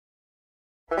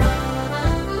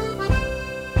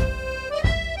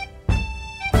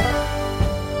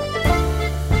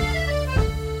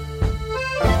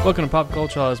Welcome to Pop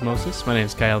Culture Osmosis. My name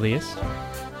is Kyle Diaz.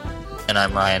 And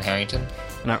I'm Ryan Harrington.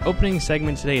 And our opening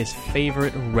segment today is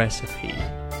Favorite Recipe.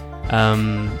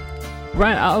 Ryan,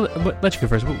 I'll let you go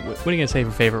first. What are you going to say for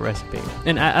favorite recipe?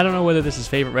 And I don't know whether this is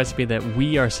favorite recipe that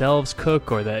we ourselves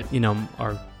cook or that,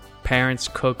 our parents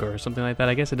cook or something like that.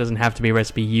 I guess it doesn't have to be a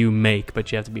recipe you make,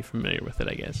 but you have to be familiar with it,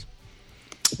 I guess.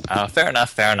 Fair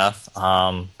enough.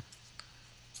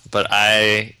 But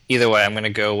either way, I'm going to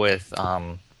go with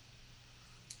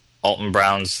Alton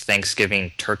Brown's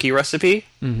Thanksgiving turkey recipe.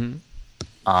 Mm-hmm.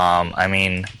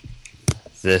 I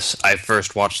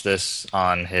first watched this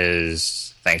on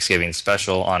his Thanksgiving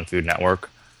special on Food Network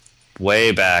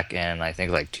way back in, I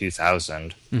think, like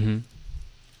 2000. Mm-hmm.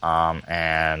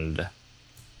 And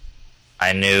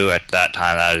I knew at that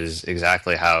time that is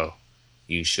exactly how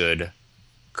you should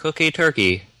cook a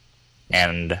turkey.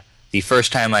 And the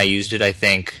first time I used it, I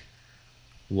think,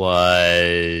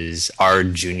 was our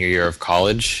junior year of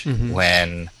college, mm-hmm.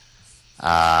 when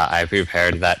I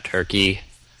prepared that turkey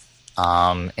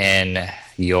in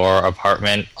your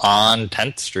apartment on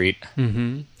 10th Street.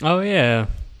 Mm-hmm. Oh, yeah.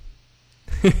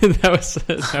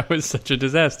 that was such a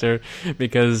disaster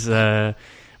because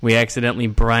we accidentally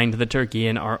brined the turkey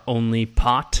in our only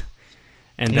pot.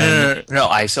 And then No.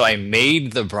 I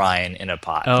made the brine in a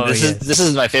pot. Oh, this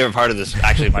is my favorite part of this.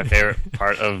 Actually, my favorite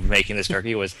part of making this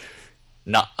turkey was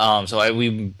not.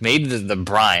 We made the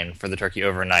brine for the turkey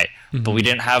overnight, mm-hmm. but we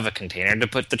didn't have a container to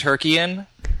put the turkey in.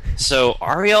 So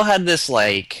Ariel had this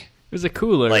it was a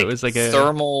cooler. It was like a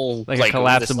thermal, a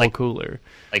collapsible cooler,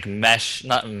 like mesh,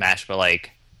 not mesh, but like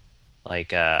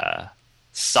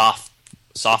soft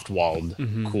walled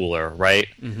mm-hmm. cooler, right?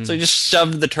 Mm-hmm. So we just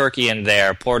shoved the turkey in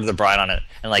there, poured the brine on it,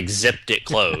 and zipped it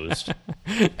closed.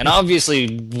 And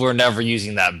obviously, we're never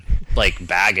using that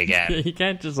bag again. You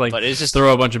can't just but it's just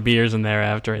throw a bunch of beers in there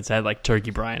after it's had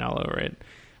turkey brine all over it,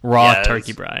 raw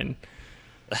turkey brine.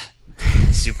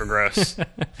 Super gross.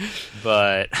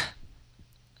 But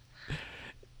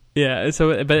yeah.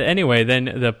 So, but anyway,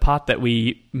 then the pot that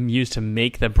we used to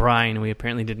make the brine, we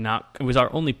apparently did not. It was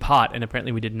our only pot, and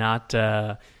apparently we did not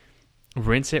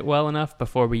rinse it well enough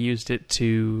before we used it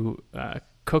to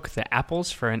cook the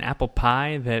apples for an apple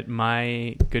pie that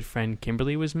my good friend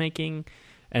Kimberly was making,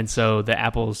 and so the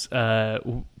apples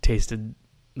had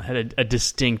a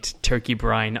distinct turkey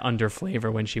brine under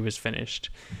flavor when she was finished.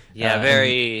 Yeah,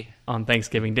 very. On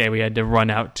Thanksgiving Day, we had to run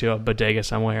out to a bodega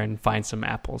somewhere and find some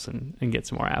apples and get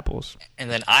some more apples. And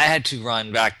then I had to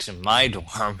run back to my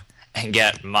dorm and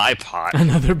get my pot.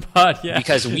 Another pot, yeah.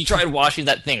 Because we tried washing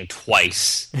that thing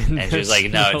twice, and she was like,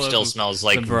 no, it still smells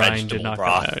like vegetable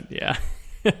broth. Yeah.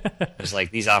 It was like,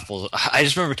 these apples, I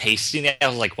just remember tasting it. I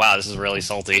was like, wow, this is really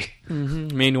salty.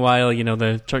 Mm-hmm. Meanwhile,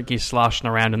 the turkey's sloshing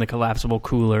around in the collapsible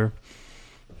cooler.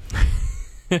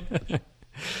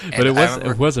 But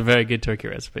it was a very good turkey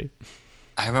recipe.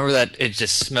 I remember that it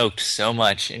just smoked so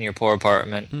much in your poor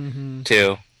apartment, mm-hmm.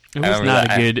 too.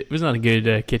 It was not a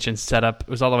good kitchen setup. It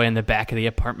was all the way in the back of the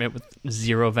apartment with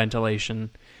zero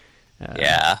ventilation.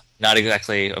 Yeah, not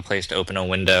exactly a place to open a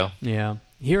window. Yeah.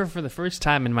 Here, for the first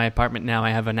time in my apartment now,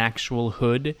 I have an actual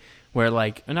hood where,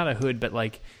 not a hood, but,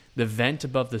 the vent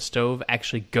above the stove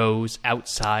actually goes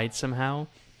outside somehow.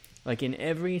 In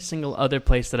every single other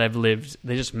place that I've lived,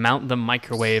 they just mount the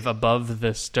microwave above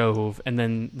the stove, and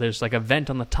then there's, a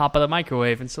vent on the top of the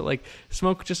microwave, and so,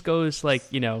 smoke just goes,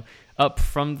 up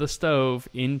from the stove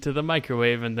into the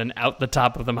microwave and then out the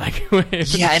top of the microwave.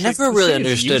 Yeah, I never really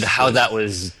understood how that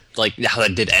was... how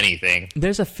that did anything.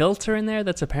 There's a filter in there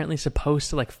that's apparently supposed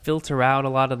to filter out a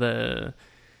lot of the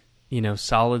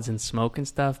solids and smoke and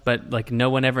stuff, but no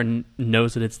one ever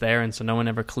knows that it's there, and so no one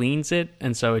ever cleans it,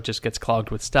 and so it just gets clogged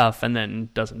with stuff and then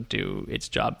doesn't do its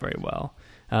job very well.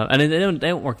 And they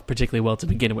don't work particularly well to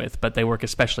begin with, but they work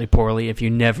especially poorly if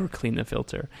you never clean the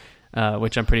filter,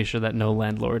 which I'm pretty sure that no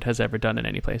landlord has ever done in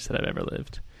any place that I've ever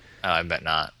lived. Oh, I bet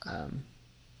not.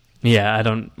 Yeah, I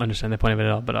don't understand the point of it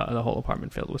at all, but the whole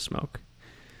apartment filled with smoke.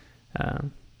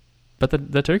 But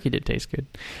the turkey did taste good.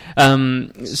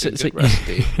 It's a good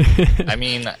recipe. I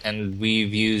mean, and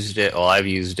we've used it, I've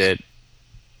used it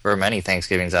for many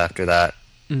Thanksgivings after that.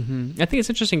 Mm-hmm. I think it's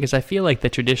interesting because I feel like the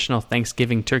traditional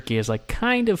Thanksgiving turkey is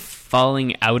kind of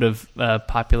falling out of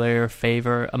popular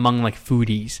favor among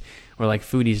foodies, where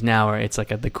foodies now are it's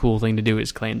the cool thing to do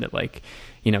is claim that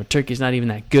turkey's not even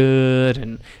that good,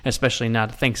 and especially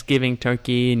not a Thanksgiving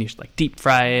turkey, and you should deep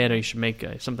fry it, or you should make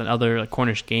something other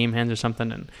Cornish game hens or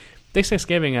something. And this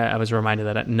Thanksgiving, I was reminded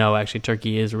that no, actually,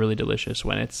 turkey is really delicious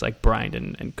when it's brined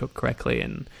and cooked correctly,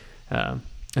 and I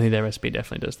think that recipe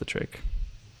definitely does the trick.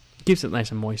 Keeps it nice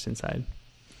and moist inside.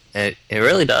 It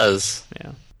really does.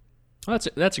 Yeah. Well,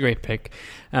 that's a great pick.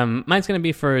 Mine's going to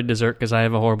be for dessert because I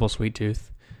have a horrible sweet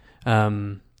tooth,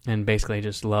 and basically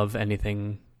just love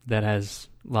anything that has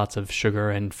lots of sugar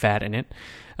and fat in it.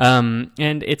 And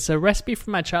it's a recipe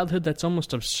from my childhood that's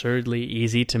almost absurdly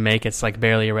easy to make. It's like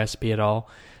barely a recipe at all.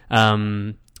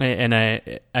 And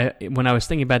I when I was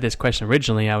thinking about this question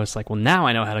originally, I was like, well, now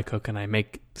I know how to cook and I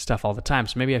make stuff all the time.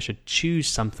 So maybe I should choose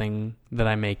something that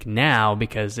I make now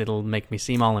because it'll make me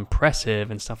seem all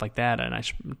impressive and stuff like that. And I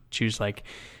should choose like,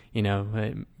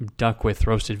 duck with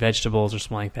roasted vegetables or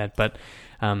something like that. But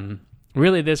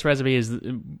really, this recipe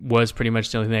was pretty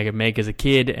much the only thing I could make as a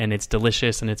kid, and it's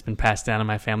delicious, and it's been passed down in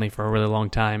my family for a really long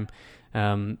time.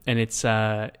 And it's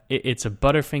a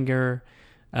Butterfinger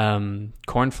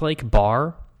cornflake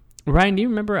bar. Ryan, do you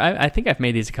remember? I think I've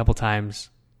made these a couple times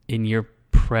in your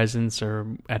presence or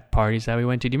at parties that we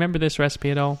went to. Do you remember this recipe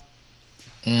at all?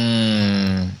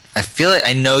 I feel like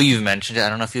I know you've mentioned it. I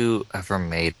don't know if you ever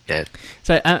made it.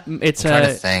 So I'm trying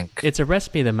to think. It's a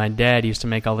recipe that my dad used to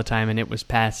make all the time, and it was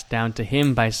passed down to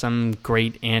him by some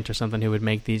great aunt or something who would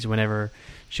make these whenever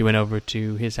she went over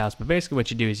to his house. But basically what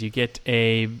you do is you get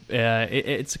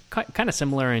it's kind of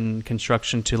similar in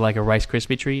construction to like a Rice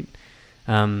Krispie treat.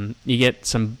 You get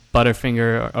some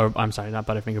Butterfinger, or I'm sorry, not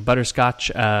Butterfinger,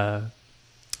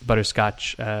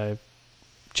 butterscotch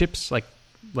chips, like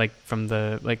from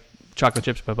the chocolate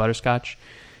chips but butterscotch.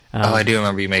 I do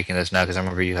remember you making this now because I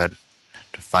remember you had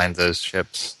to find those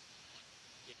chips.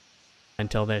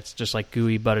 Until it's just like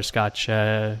gooey butterscotch,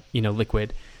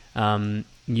 liquid.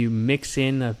 You mix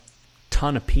in a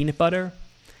ton of peanut butter,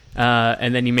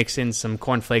 and then you mix in some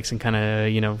cornflakes and kind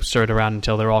of, stir it around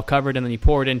until they're all covered, and then you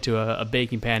pour it into a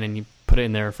baking pan and you put it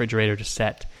in the refrigerator to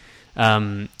set.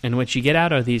 And what you get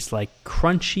out are these like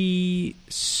crunchy,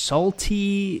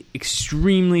 salty,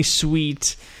 extremely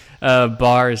sweet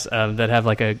bars that have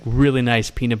like a really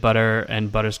nice peanut butter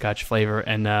and butterscotch flavor,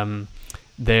 and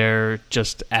they're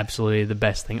just absolutely the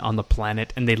best thing on the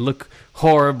planet. And they look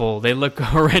horrible. They look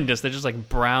horrendous. They're just like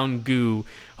brown goo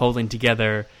holding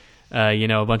together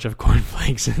a bunch of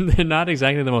cornflakes, and they're not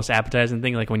exactly the most appetizing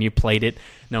thing. Like when you plate it,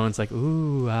 no one's like,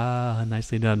 ooh,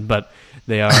 nicely done. But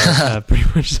they are pretty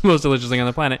much the most delicious thing on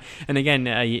the planet. And again,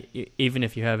 even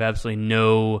if you have absolutely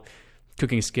no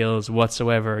cooking skills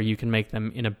whatsoever, you can make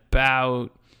them in about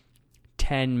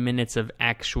 10 minutes of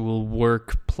actual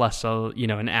work plus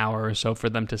an hour or so for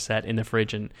them to set in the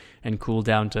fridge and cool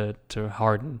down to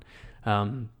harden.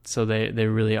 So they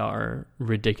really are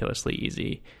ridiculously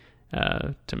easy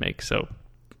to make. So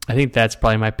I think that's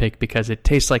probably my pick because it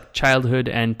tastes like childhood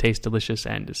and tastes delicious,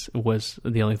 and was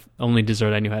the only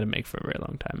dessert I knew how to make for a very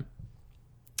long time.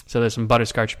 So there's some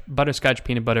butterscotch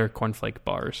peanut butter cornflake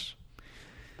bars.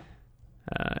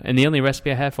 And the only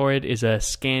recipe I have for it is a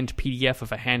scanned PDF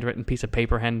of a handwritten piece of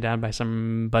paper handed down by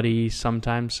somebody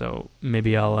sometime. So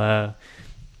maybe I'll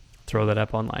throw that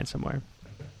up online somewhere.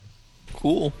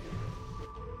 Cool.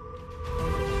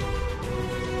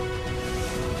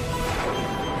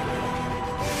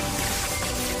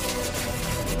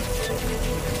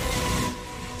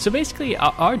 So basically,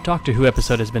 our Doctor Who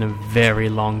episode has been a very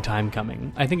long time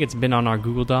coming. I think it's been on our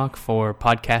Google Doc for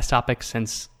podcast topics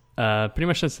since pretty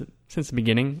much since the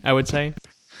beginning, I would say.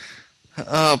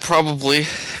 Probably,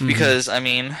 because I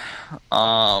mean,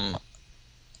 I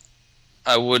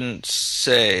wouldn't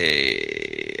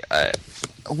say.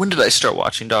 When did I start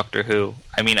watching Doctor Who?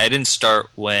 I mean, I didn't start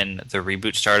when the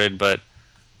reboot started, but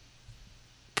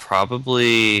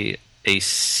probably a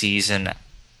season.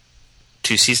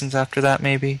 2 seasons after that,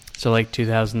 maybe? So like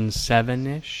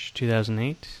 2007-ish?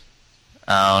 2008?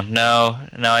 Oh, no,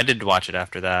 I did watch it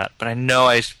after that. But I know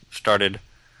I started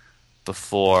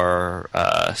before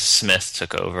Smith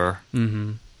took over.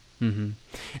 Mm-hmm. Mm-hmm.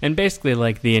 And basically,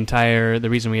 like, the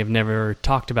reason we have never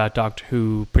talked about Doctor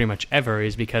Who pretty much ever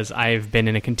is because I've been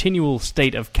in a continual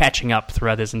state of catching up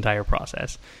throughout this entire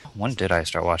process. When did I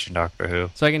start watching Doctor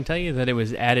Who? So I can tell you that it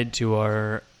was added to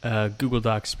our Google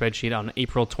Docs spreadsheet on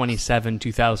April 27,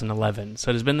 2011. So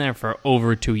it has been there for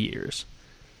over 2 years.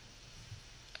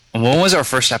 When was our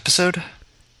first episode?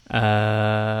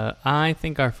 I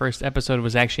think our first episode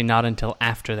was actually not until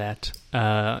after that,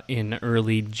 in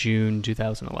early June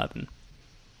 2011.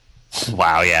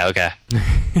 Wow, yeah, okay.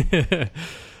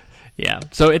 Yeah,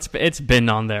 so it's been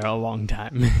on there a long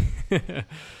time.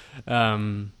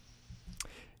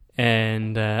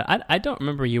 And I don't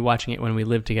remember you watching it when we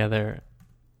lived together.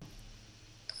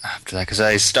 After that, because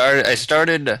I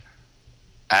started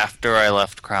after I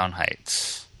left Crown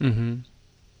Heights. Mm-hmm.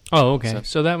 Oh, okay.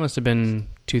 So that must have been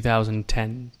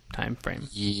 2010 time frame.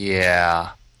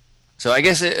 Yeah. So I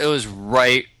guess it was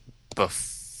right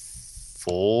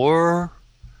before.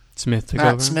 Smith took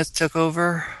Matt over. Smith took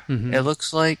over. Mm-hmm. It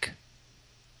looks like.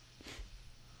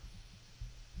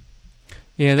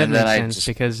 Yeah, that And then makes I sense just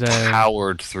because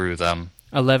powered through them.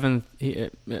 11,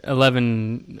 the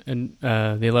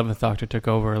 11th Doctor took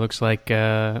over. It looks like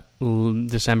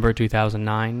December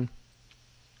 2009,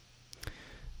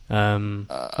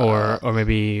 or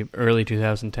maybe early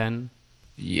 2010.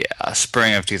 Yeah,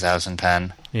 spring of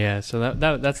 2010. Yeah, so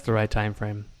that's the right time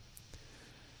frame.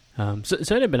 So it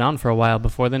had been on for a while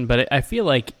before then, but I feel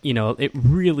like, it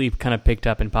really kind of picked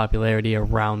up in popularity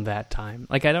around that time.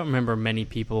 Like, I don't remember many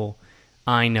people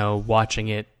I know watching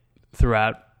it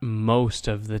throughout most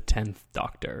of the 10th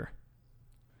Doctor.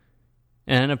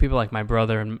 And I know people like my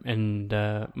brother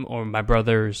or my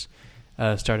brothers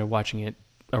started watching it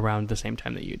around the same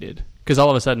time that you did. Because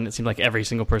all of a sudden it seemed like every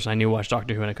single person I knew watched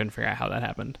Doctor Who, and I couldn't figure out how that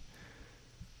happened.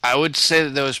 I would say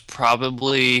that there was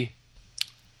probably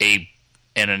an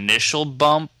initial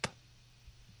bump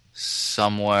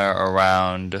somewhere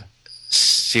around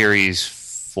series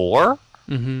 4,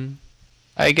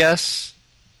 I guess.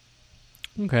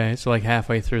 Okay, so like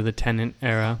halfway through the Tennant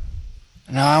era.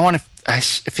 No, I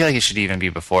feel like it should even be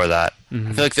before that.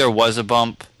 I feel like there was a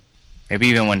bump, maybe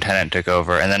even when Tennant took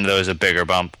over, and then there was a bigger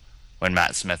bump when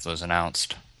Matt Smith was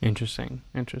announced. Interesting.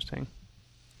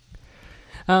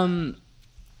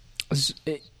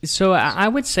 So I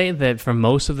would say that for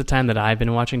most of the time that I've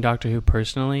been watching Doctor Who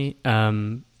personally,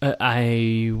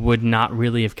 I would not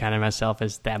really have counted myself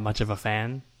as that much of a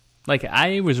fan. Like,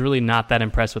 I was really not that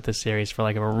impressed with this series for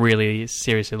like a really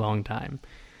seriously long time.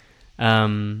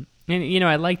 And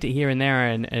I liked it here and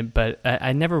there, but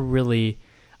I never really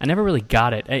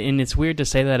got it. And it's weird to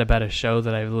say that about a show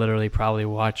that I've literally probably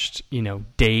watched,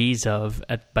 days of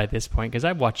by this point, because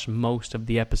I've watched most of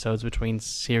the episodes between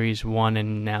series 1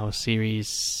 and now series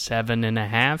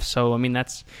 7.5. So I mean,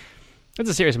 that's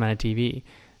a serious amount of TV.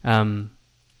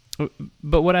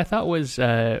 But what I thought was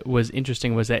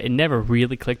interesting was that it never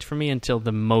really clicked for me until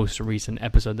the most recent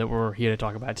episode that we're here to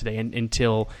talk about today,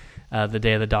 until the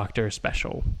Day of the Doctor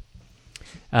special.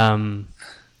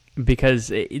 Because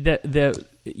the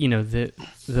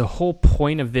whole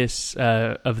point of this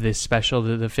special,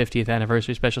 the 50th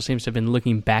anniversary special, seems to have been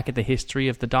looking back at the history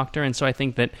of the Doctor, and so I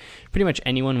think that pretty much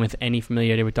anyone with any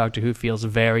familiarity with Doctor Who feels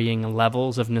varying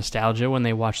levels of nostalgia when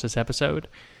they watch this episode.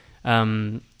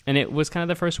 And it was kind of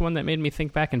the first one that made me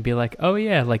think back and be like, oh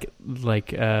yeah,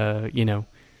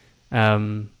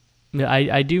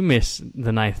 I do miss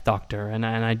the Ninth Doctor, and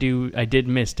I did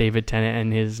miss David Tennant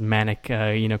and his manic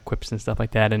quips and stuff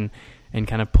like that, and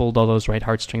kind of pulled all those right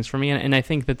heartstrings for me. And I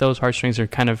think that those heartstrings are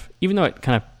kind of, even though it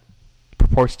kind of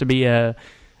purports to be a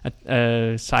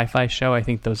sci-fi show, I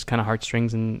think those kind of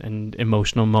heartstrings and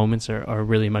emotional moments are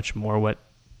really much more what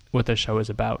the show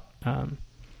is about.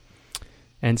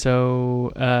 And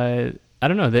so, I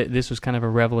don't know, this was kind of a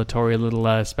revelatory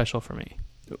little special for me.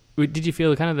 Did you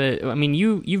feel kind of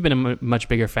you've been a much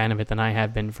bigger fan of it than I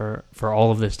have been for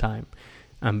all of this time.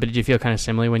 But did you feel kind of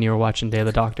similarly when you were watching Day of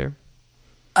the Doctor?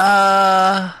 It's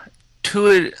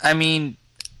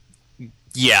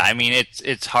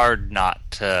hard not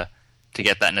to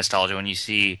get that nostalgia when you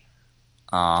see,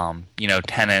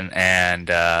 Tennant and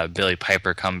Billie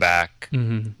Piper come back.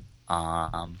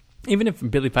 Mm-hmm. Even if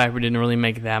Billie Piper didn't really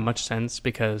make that much sense,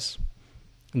 because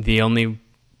the only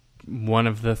one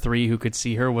of the three who could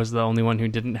see her was the only one who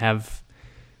didn't have.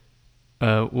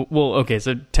 So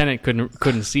Tennant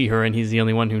couldn't see her, and he's the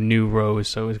only one who knew Rose,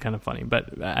 so it was kind of funny.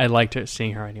 But I liked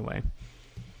seeing her anyway.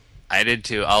 I did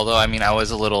too. Although I was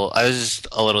just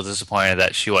a little disappointed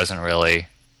that she wasn't really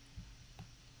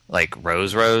like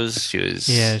Rose. She was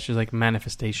like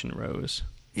Manifestation Rose.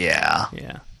 Yeah.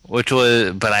 Yeah.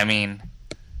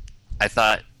 I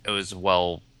thought it was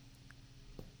well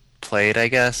played, I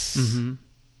guess.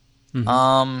 Mm-hmm.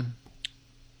 Mm-hmm.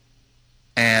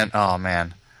 And oh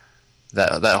man,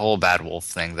 that whole Bad Wolf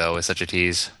thing though is such a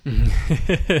tease.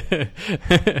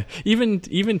 Even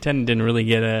Tennant didn't really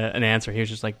get an answer. He was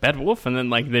just like Bad Wolf, and then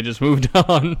they just moved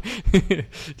on. Did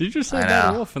you just say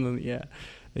Bad Wolf? And then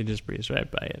they just breezed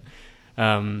right by it.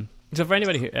 So for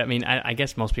anybody who, I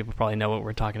guess most people probably know what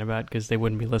we're talking about, because they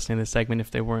wouldn't be listening to this segment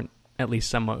if they weren't at least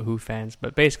somewhat Who fans.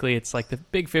 But basically, it's like the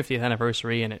big 50th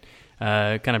anniversary, and it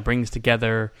kind of brings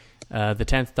together the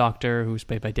 10th Doctor, who's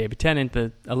played by David Tennant,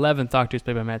 the 11th Doctor, who's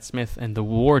played by Matt Smith, and the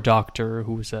War Doctor,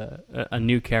 who's a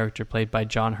new character played by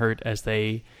John Hurt, as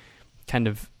they kind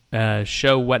of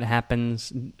show what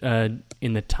happens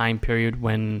in the time period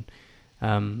when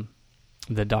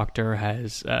the Doctor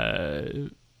has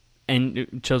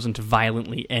chosen to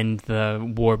violently end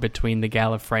the war between the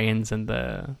Gallifreyans and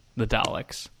the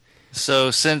Daleks.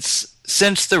 So since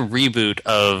the reboot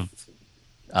of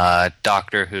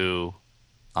Doctor Who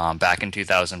back in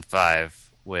 2005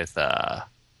 with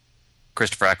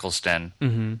Christopher Eccleston.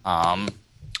 Mm-hmm.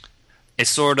 It's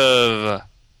sort of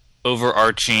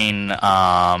overarching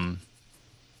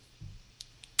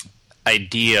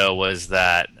idea was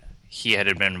that he had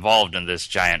been involved in this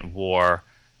giant war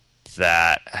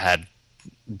that had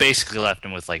basically left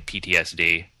him with like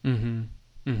PTSD. Mm-hmm.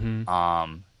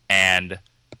 Mm-hmm. And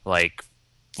like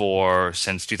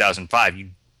since 2005, you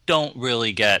don't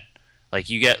really get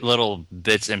you get little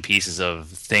bits and pieces of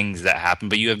things that happen,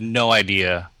 but you have no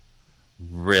idea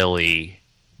really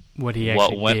what he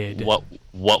actually did.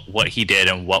 What he did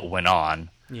and what went on.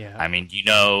 Yeah. I mean, you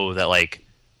know that like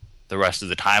the rest of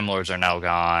the Time Lords are now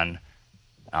gone.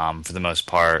 For the most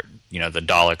part, you know, the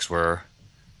Daleks were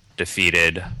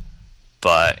defeated,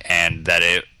 and that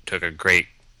it took a great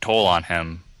toll on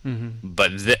him. Mm-hmm.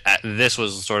 But this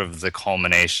was sort of the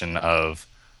culmination of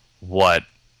what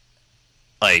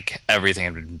like everything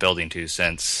had been building to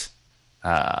since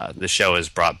the show is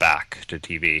brought back to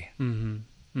TV. Mm-hmm.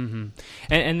 Mm-hmm.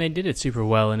 And they did it super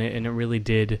well, and it really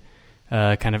did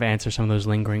kind of answer some of those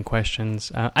lingering questions.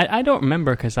 I don't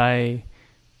remember because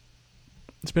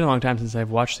it's been a long time since I've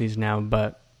watched these now,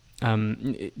 but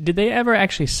did they ever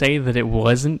actually say that it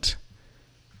wasn't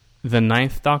the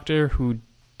Ninth Doctor who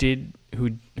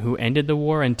ended the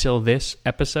war until this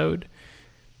episode?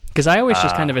 Because I always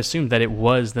just kind of assumed that it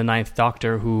was the Ninth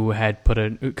Doctor who had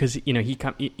because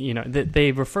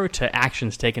they refer to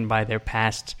actions taken by their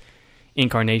past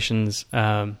incarnations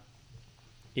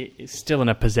still in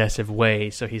a possessive way.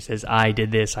 So he says, I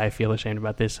did this, I feel ashamed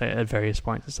about this at various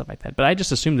points and stuff like that. But I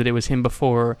just assumed that it was him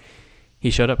before he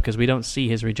showed up, because we don't see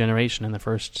his regeneration in the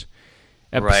first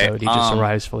episode. Right. He just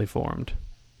arrives fully formed.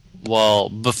 Well,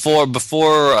 before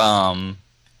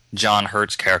John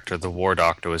Hurt's character, the War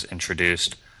Doctor, was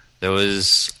introduced, there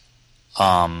was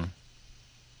a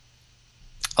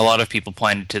lot of people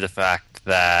pointed to the fact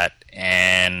that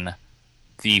in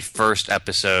the first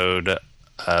episode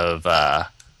of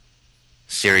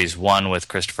Series 1 with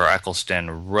Christopher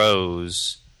Eccleston,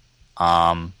 Rose,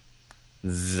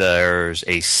 there's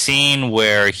a scene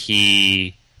where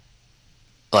he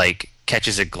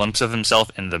catches a glimpse of himself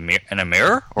in a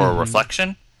mirror or a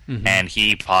reflection, and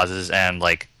he pauses and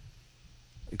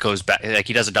goes back,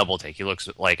 he does a double take. He looks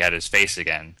at his face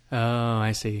again. Oh,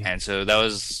 I see. And so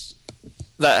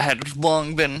that had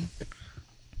long been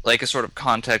a sort of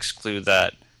context clue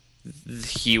that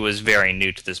he was very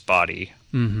new to this body.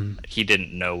 Mm-hmm. He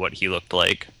didn't know what he looked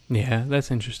like. Yeah,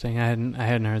 that's interesting. I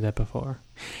hadn't heard that before.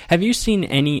 Have you seen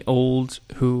any old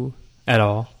Who at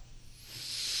all?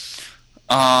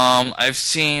 I've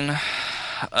seen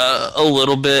a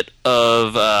little bit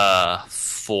of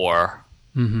 4.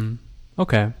 Mm-hmm.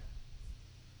 Okay.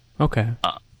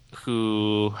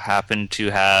 Who happened to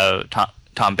have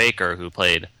Tom Baker, who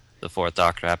played the Fourth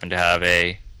Doctor, happened to have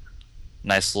a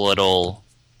nice little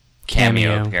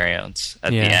cameo appearance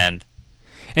at the end.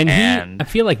 And I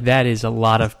feel like that is a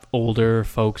lot of older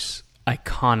folks'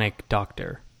 iconic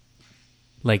Doctor.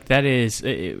 That is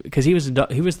because he was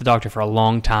the Doctor for a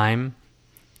long time,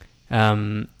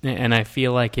 and I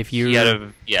feel like if you he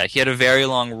had a very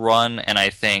long run, and I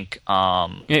think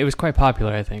it was quite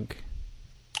popular. I think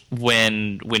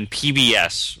when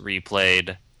PBS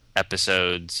replayed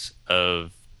episodes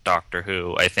of Doctor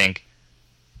Who, I think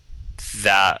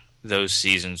that those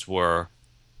seasons were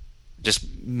just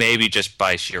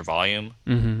by sheer volume,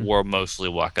 were mostly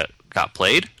what got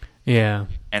played. Yeah.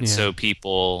 And so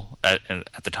people at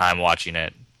the time watching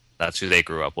it, that's who they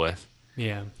grew up with.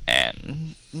 Yeah.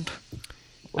 And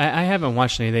I haven't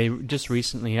watched any. They just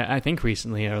recently, or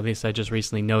at least I just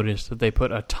recently noticed that they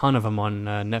put a ton of them on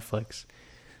Netflix.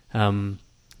 So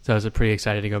I was pretty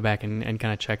excited to go back and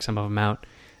kind of check some of them out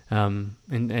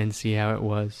and see how it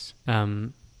was.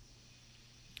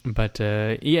 But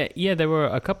there were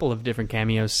a couple of different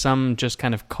cameos. Some just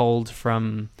kind of culled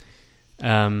from,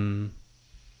 old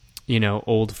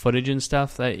footage and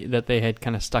stuff that they had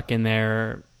kind of stuck in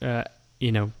there,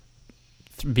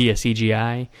 via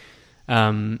CGI.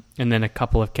 And then a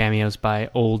couple of cameos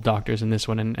by old Doctors in this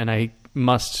one. And I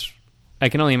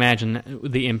can only imagine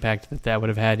the impact that would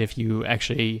have had if you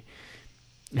actually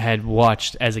had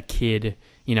watched as a kid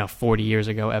 40 years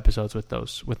ago episodes with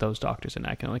those Doctors, and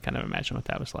I can only kind of imagine what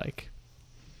that was like.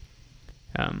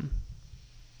 So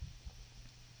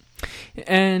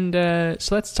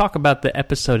let's talk about the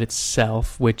episode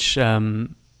itself, which,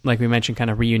 like we mentioned, kind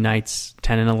of reunites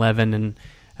 10 and 11, and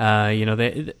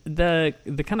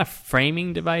the kind of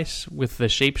framing device with the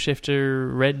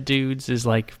shapeshifter red dudes is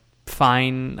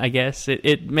fine, I guess.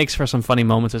 It makes for some funny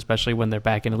moments, especially when they're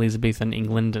back in Elizabethan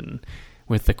England and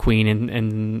with the Queen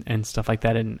and stuff like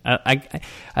that. And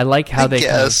I like how they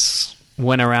kind of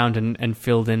went around and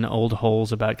filled in old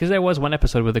holes about, because there was one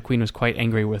episode where the Queen was quite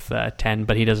angry with Ten,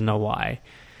 but he doesn't know why.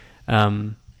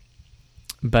 Oh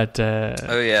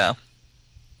yeah.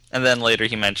 And then later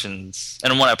he mentions,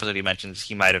 in one episode he mentions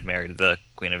he might have married the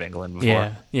Queen of England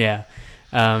before. Yeah.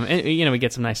 And, we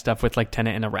get some nice stuff with like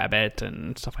Tenet and a rabbit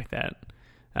and stuff like that.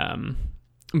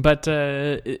 But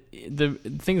the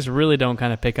things really don't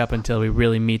kind of pick up until we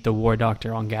really meet the War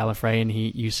Doctor on Gallifrey, and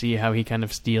you see how he kind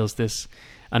of steals this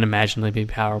unimaginably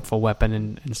powerful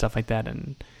weapon and stuff like that.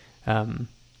 And I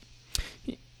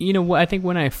think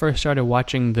when I first started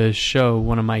watching the show,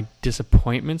 one of my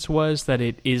disappointments was that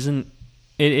it isn't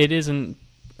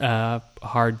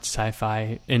hard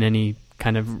sci-fi in any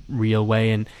kind of real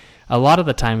way, and a lot of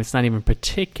the time it's not even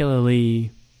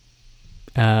particularly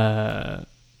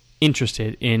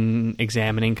interested in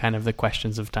examining kind of the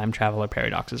questions of time travel or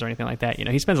paradoxes or anything like that.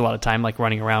 He spends a lot of time like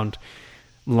running around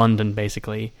London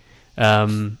basically,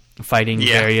 fighting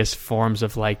various forms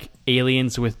of like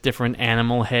aliens with different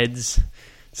animal heads.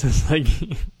 So it's like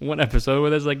one episode where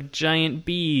there's like giant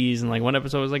bees, and like one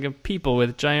episode was like a people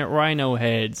with giant rhino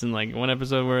heads, and like one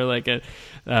episode where like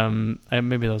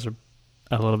maybe those are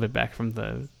a little bit back from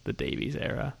the Davies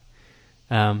era.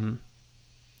 Where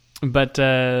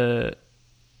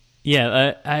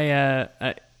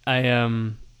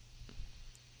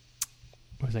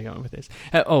was I going with this?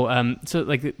 So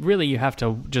like really you have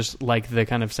to just like the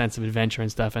kind of sense of adventure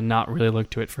and stuff and not really look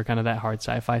to it for kind of that hard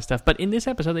sci-fi stuff. But in this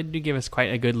episode they do give us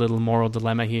quite a good little moral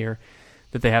dilemma here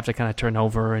that they have to kind of turn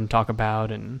over and talk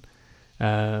about and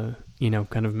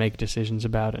kind of make decisions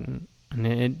about, and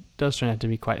it does turn out to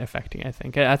be quite affecting, I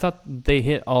think. I thought they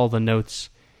hit all the notes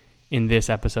in this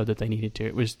episode that they needed to.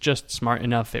 It was just smart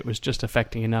enough, it was just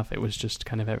affecting enough, it was just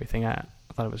kind of everything. I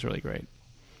thought it was really great.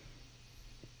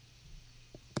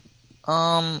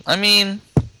 I mean,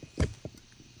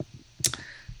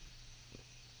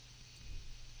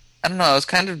 I don't know, I was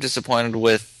kind of disappointed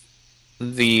with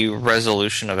the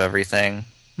resolution of everything.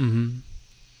 Mm-hmm.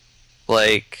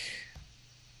 Like,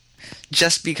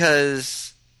 just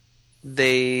because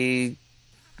they,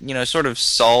 sort of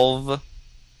solve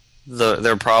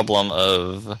their problem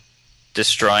of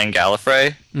destroying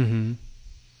Gallifrey. Mm-hmm.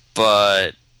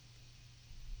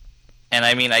 And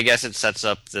I mean, I guess it sets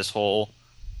up this whole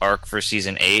arc for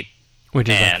season 8, which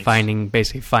is like finding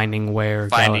where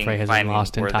Gallifrey has been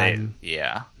lost in time.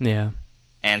 Yeah.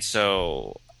 And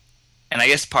so, and I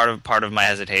guess part of my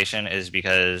hesitation is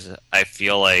because I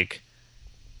feel like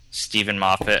Stephen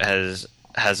Moffat has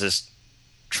this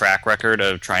track record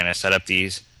of trying to set up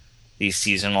these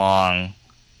season-long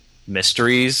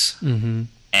mysteries, mm-hmm.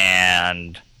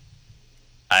 and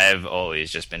I've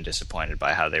always just been disappointed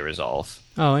by how they resolve.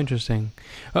 Oh, interesting.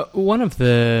 One of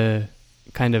the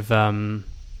kind of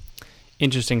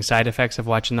interesting side effects of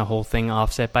watching the whole thing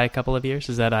offset by a couple of years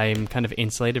is that I'm kind of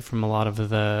insulated from a lot of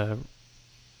the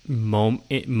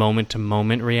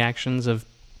moment-to-moment reactions of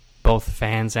both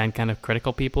fans and kind of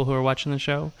critical people who are watching the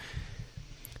show.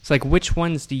 It's like, which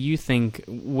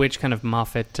kind of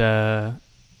Moffat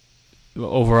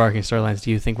overarching storylines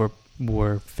do you think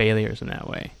were failures in that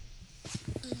way?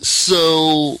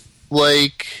 So,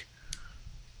 like,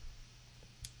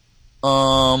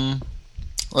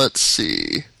 let's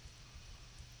see.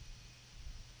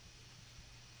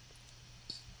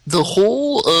 The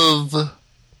whole of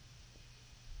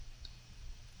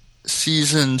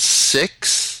season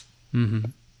 6, mm-hmm.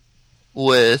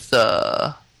 with,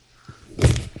 the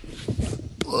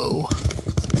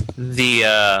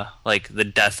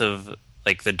death of,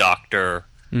 like, the Doctor,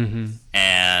 mm-hmm.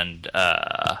 and,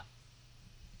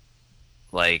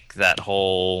 like, that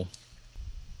whole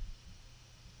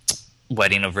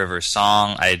Wedding of River's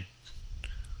song, I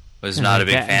was not a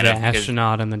big fan of. The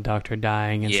astronaut and the Doctor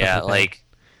dying and stuff like that.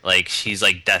 Like she's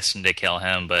like destined to kill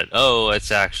him, but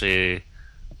it's actually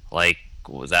like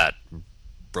that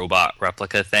robot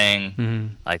replica thing. Mm-hmm.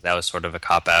 Like that was sort of a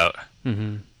cop out.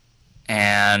 Mm-hmm.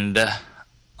 And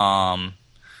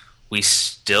we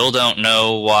still don't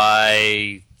know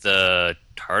why the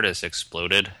TARDIS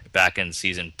exploded back in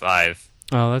season 5.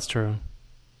 Oh, that's true.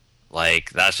 Like,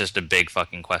 that's just a big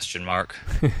fucking question mark.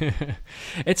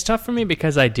 It's tough for me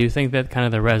because I do think that kind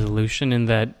of the resolution in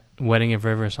that Wedding of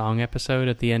River Song episode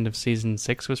at the end of season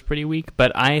 6 was pretty weak.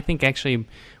 But I think actually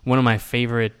one of my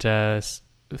favorite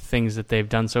things that they've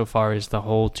done so far is the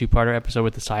whole 2-parter episode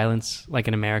with the silence, like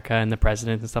in America and the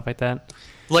president and stuff like that.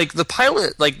 Like the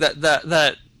pilot, like that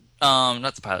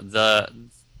not the pilot,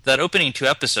 that opening 2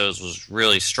 episodes was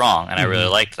really strong, and I really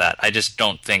liked that. I just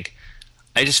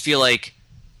feel like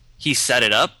he set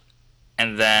it up,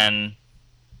 and then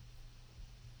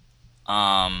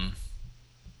it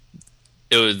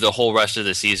was the whole rest of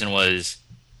the season was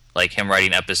like him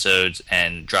writing episodes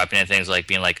and dropping in things like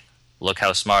being like, "Look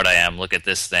how smart I am! Look at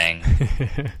this thing,"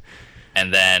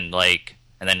 and then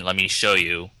let me show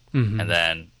you, and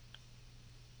then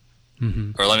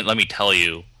or let me tell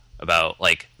you about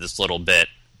like this little bit,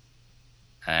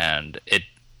 and it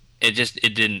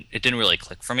didn't really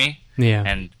click for me. Yeah.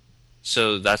 And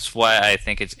so that's why I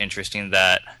think it's interesting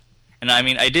that, and I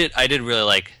mean I did really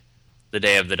like The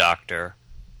Day of the Doctor,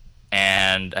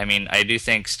 and I mean I do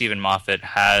think Stephen Moffat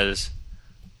has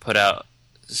put out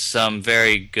some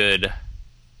very good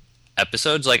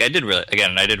episodes. Like I did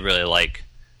really like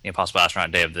The Impossible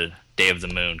Astronaut, Day of the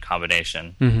Moon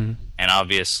combination, and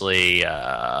obviously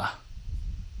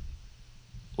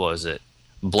what was it?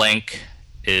 Blink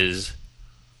is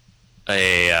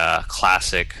a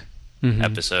classic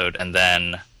episode, and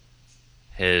then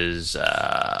his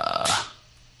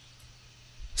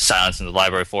Silence in the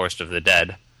Library Forest of the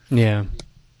Dead. Yeah.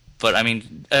 But I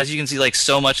mean, as you can see, like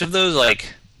so much of those,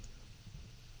 like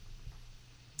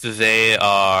they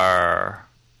are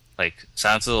like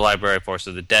Silence of the Library Forest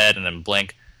of the Dead, and then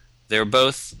Blink. They're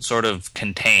both sort of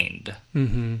contained.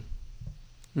 And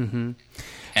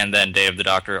then Day of the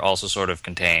Doctor also sort of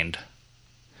contained.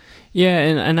 Yeah,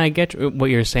 and I get what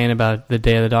you're saying about The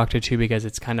Day of the Doctor too, because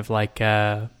it's kind of like,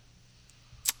 in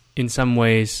some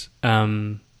ways,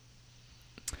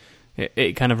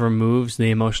 it kind of removes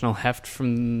the emotional heft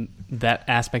from that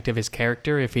aspect of his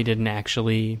character if he didn't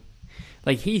actually,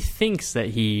 like, he thinks that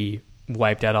he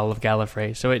wiped out all of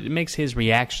Gallifrey, so it makes his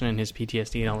reaction and his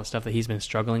PTSD and all the stuff that he's been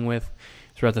struggling with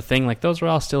throughout the thing, like, those are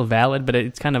all still valid, but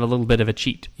it's kind of a little bit of a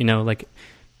cheat, you know, like,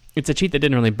 it's a cheat that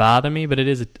didn't really bother me, but it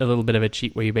is a little bit of a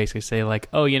cheat where you basically say, like,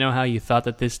 oh, you know how you thought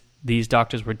that these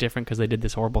doctors were different because they did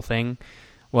this horrible thing?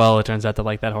 Well, it turns out that,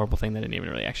 like, that horrible thing, they didn't even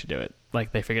really actually do it.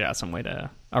 Like, they figured out some way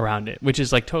around it, which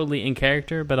is, like, totally in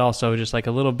character, but also just, like,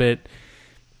 a little bit,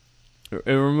 it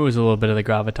removes a little bit of the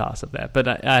gravitas of that. But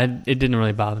it didn't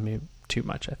really bother me too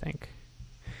much, I think.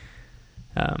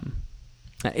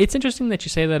 It's interesting that you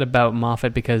say that about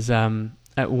Moffat, because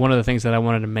one of the things that I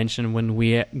wanted to mention when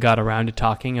we got around to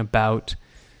talking about,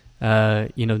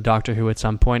 Doctor Who at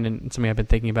some point, and something I've been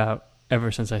thinking about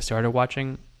ever since I started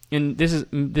watching, and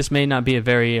this may not be a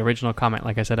very original comment.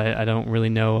 Like I said, I don't really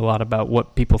know a lot about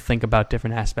what people think about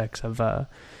different aspects of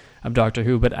Doctor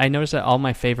Who, but I noticed that all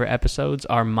my favorite episodes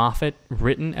are Moffat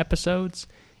written episodes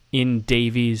in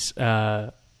Davies'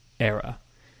 era.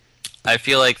 I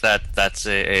feel like that's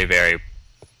a very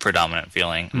predominant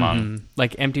feeling among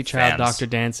like Empty Child fans. Doctor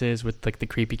Dances with like the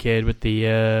creepy kid with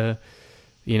the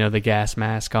the gas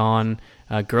mask on.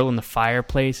 Girl in the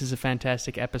Fireplace is a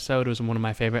fantastic episode. It was one of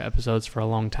my favorite episodes for a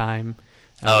long time.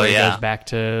 Oh, It yeah. goes back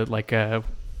to like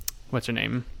what's her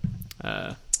name?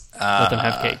 Let Them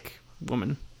Have Cake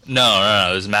woman. No,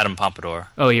 it was Madame Pompadour.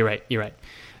 Oh, you're right.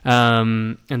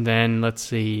 And then let's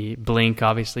see, Blink,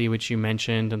 obviously, which you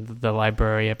mentioned, and the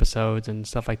library episodes and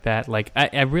stuff like that. Like,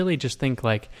 I really just think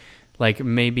like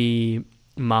maybe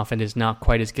Moffat is not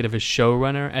quite as good of a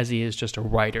showrunner as he is just a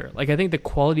writer. Like, I think the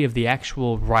quality of the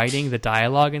actual writing, the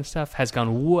dialogue and stuff, has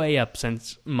gone way up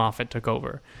since Moffat took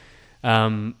over.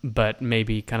 But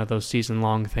maybe kind of those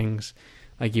season-long things,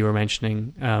 like you were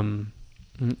mentioning,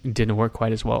 didn't work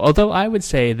quite as well. Although I would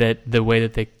say that the way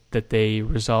that they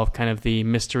resolved kind of the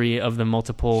mystery of the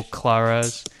multiple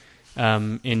Claras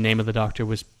in Name of the Doctor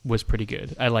was pretty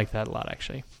good. I like that a lot,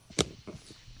 actually.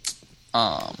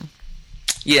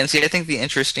 Yeah, and see, I think the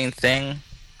interesting thing,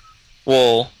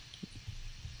 well,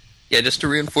 yeah, just to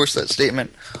reinforce that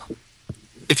statement,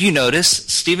 If you notice,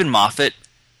 Stephen Moffat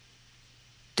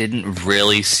didn't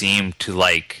really seem to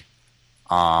like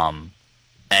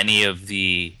any of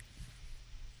the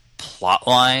plot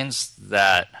lines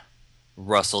that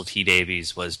Russell T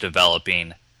Davies was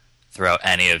developing throughout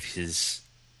any of his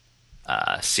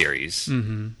series,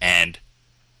 and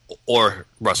or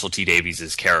Russell T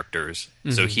Davies' characters.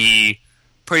 So he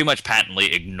pretty much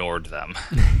patently ignored them.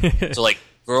 So, like,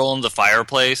 Girl in the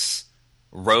Fireplace,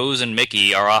 Rose and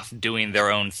Mickey are off doing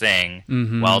their own thing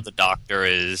while the Doctor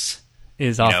is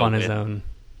Off on his own.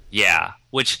 Yeah,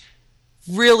 which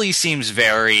really seems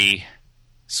very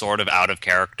sort of out of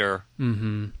character.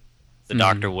 The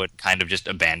Doctor would kind of just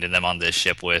abandon them on this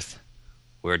ship with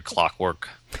weird clockwork.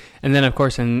 And then, of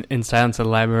course, in Silence of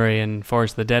the Library and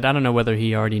Forest of the Dead, I don't know whether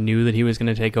he already knew that he was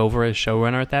going to take over as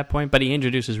showrunner at that point, but he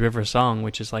introduces River Song,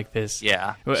 which is like this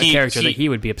character that he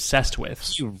would be obsessed with.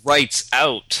 He writes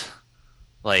out,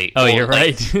 like... Oh, you're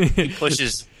right. He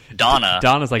pushes Donna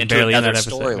Donna's like into barely in another that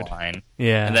episode. storyline.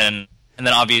 Yeah. And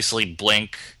then obviously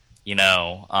Blink,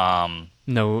 No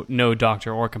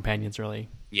Doctor or companions, really.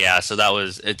 Yeah, so that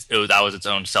was that was its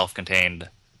own self-contained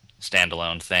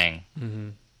standalone thing. Mm-hmm.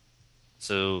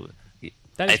 So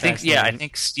That is I think fascinating. I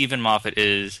think Stephen Moffat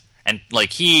is, and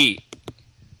like he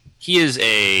is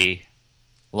a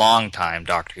longtime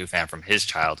Doctor Who fan from his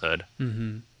childhood.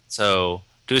 Mm-hmm. So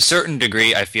to a certain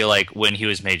degree, I feel like when he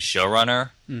was made showrunner,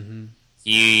 Mm-hmm.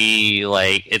 he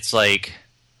it's like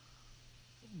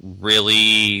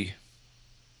really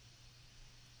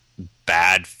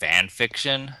bad fan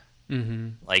fiction.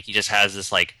 Mm-hmm. Like he just has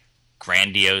this like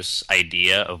grandiose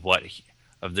idea of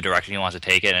of the direction he wants to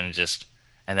take it, and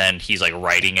then he's like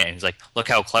writing it, and he's like, "Look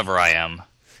how clever I am."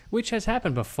 Which has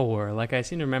happened before. Like, I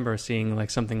seem to remember seeing like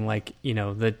something like,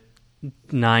 the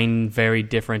 9 very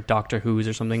different Doctor Who's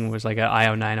or something was like an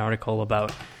IO9 article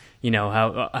about,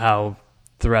 how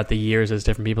throughout the years as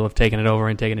different people have taken it over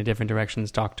and taken it different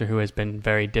directions, Doctor Who has been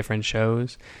very different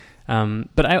shows.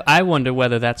 But I wonder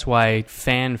whether that's why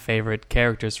fan favorite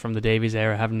characters from the Davies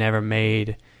era have never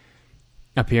made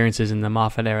appearances in the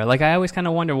Moffat era. Like, I always kind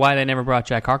of wonder why they never brought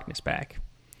Jack Harkness back.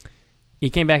 He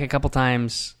came back a couple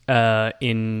times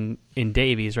in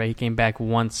Davies, right? He came back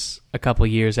once a couple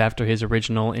years after his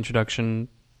original introduction.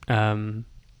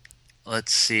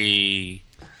 Let's see.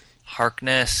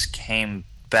 Harkness came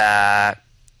back.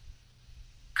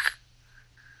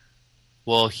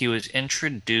 Well, he was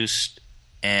introduced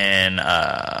in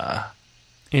the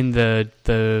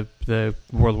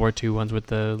World War II ones with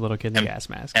the little kid in the gas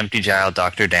mask. Empty Child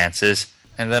Doctor Dances.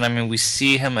 And then, we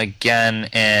see him again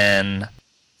in...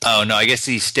 Oh, no, I guess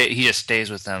he just stays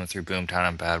with them through Boomtown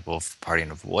and Bad Wolf, Parting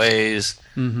of Ways.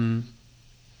 Mm-hmm.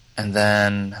 And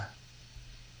then...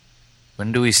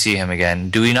 When do we see him again?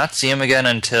 Do we not see him again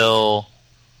until...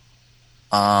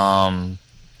 the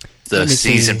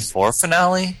season 4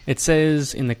 finale? It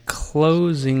says in the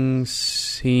closing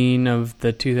scene of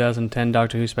the 2010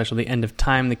 Doctor Who special, The End of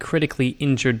Time, the critically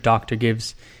injured Doctor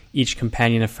gives each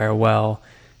companion a farewell.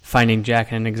 Finding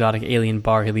Jack in an exotic alien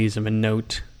bar, he leaves him a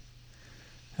note.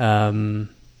 So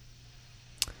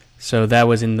that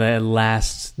was in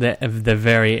the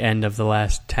very end of the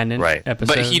last Tennant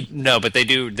episode. But they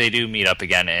do meet up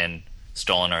again in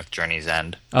Stolen Earth Journey's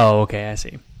End. Oh, okay, I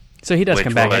see. So he does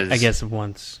come back, I guess,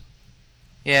 once.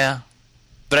 Yeah.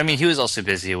 But he was also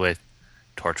busy with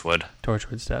Torchwood.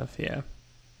 Torchwood stuff, yeah.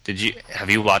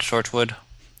 Have you watched Torchwood?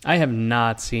 I have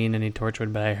not seen any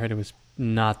Torchwood, but I heard it was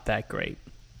not that great.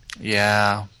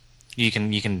 Yeah. You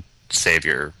can save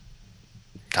your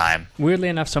time. Weirdly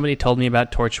enough, somebody told me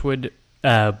about Torchwood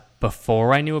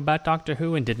before I knew about Doctor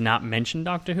Who and did not mention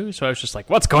Doctor Who, so I was just like,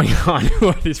 what's going on? Who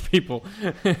are these people?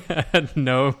 I had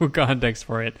no context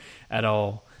for it at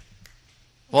all.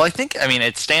 Well, I think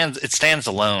it stands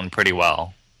alone pretty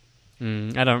well.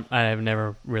 I've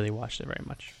never really watched it very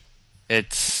much.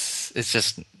 It's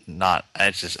just not.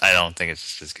 I don't think it's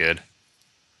just as good.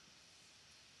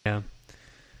 Yeah.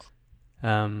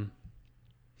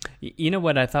 You know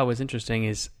what I thought was interesting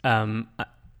is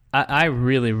I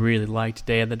really, really liked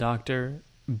Day of the Doctor,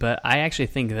 but I actually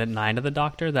think that Night of the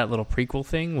Doctor, that little prequel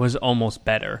thing, was almost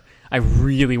better. I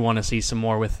really want to see some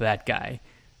more with that guy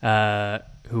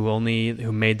who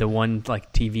made the one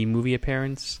TV movie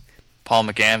appearance. Paul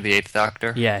McGann, the Eighth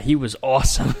Doctor. Yeah, he was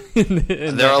awesome.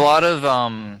 There are a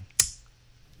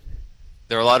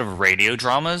lot of radio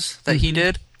dramas that he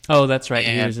did. Oh, that's right.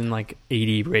 He was in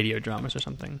 80 radio dramas or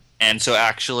something. And so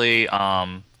actually,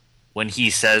 when he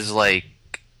says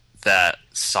that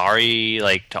sorry,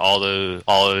 to all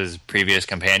of his previous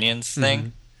companions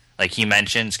thing, he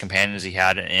mentions companions he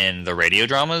had in the radio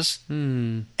dramas,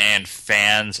 and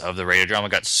fans of the radio drama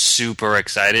got super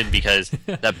excited because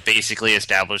that basically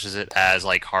establishes it as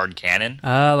hard canon.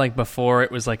 Before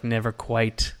it was never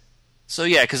quite. So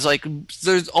yeah, because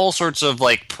there's all sorts of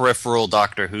peripheral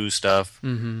Doctor Who stuff,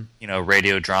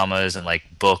 radio dramas and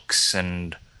books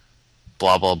and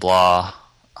blah blah blah,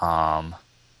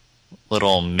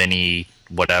 little mini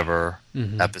whatever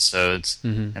episodes,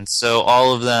 and so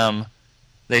all of them,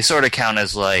 they sort of count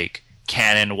as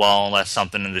canon. Well, unless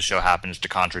something in the show happens to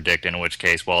contradict, in which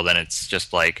case, well, then it's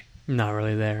just not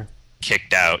really there,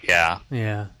 kicked out.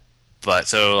 Yeah. But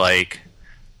so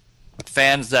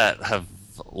fans that have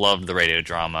loved the radio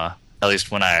drama, at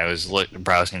least when I was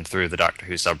browsing through the Doctor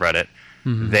Who subreddit,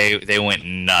 they went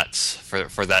nuts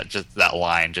for that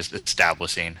line just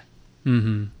establishing.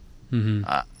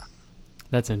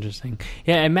 That's interesting.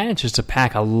 Yeah, it manages to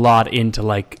pack a lot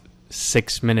into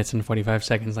 6 minutes and 45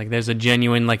 seconds. There's a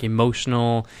genuine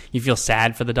emotional, you feel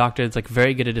sad for the Doctor. It's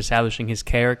very good at establishing his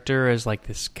character as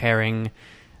this caring,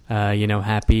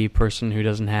 happy person who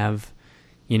doesn't have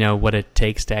what it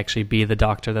takes to actually be the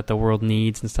Doctor that the world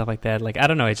needs and stuff like that. I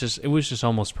don't know, it was just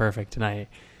almost perfect, and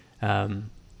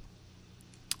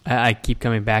I keep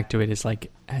coming back to it is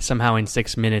like somehow in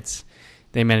 6 minutes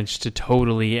they managed to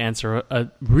totally answer a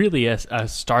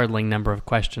startling number of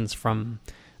questions from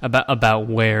about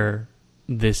where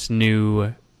this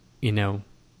new,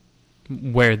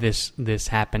 where this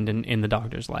happened in the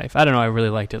Doctor's life. I don't know. I really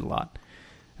liked it a lot.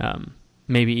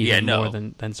 Maybe even more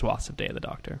than swaths of Day of the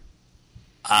Doctor.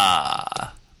 I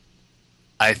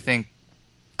think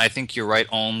you're right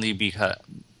only because,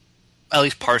 at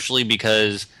least partially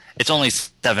because it's only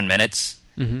 7 minutes,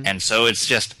 and so it's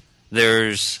just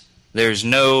there's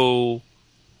no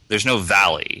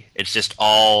valley. It's just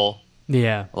all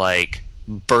like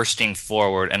bursting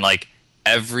forward, and like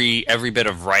every bit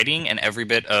of writing and every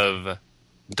bit of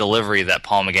delivery that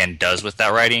Paul McGann does with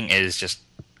that writing is just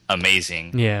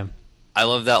amazing. Yeah, I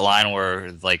love that line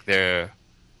where like the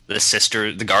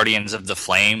Guardians of the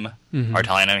Flame are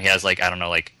telling him he has like, I don't know,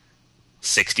 like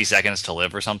 60 seconds to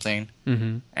live or something,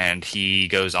 and he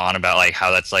goes on about like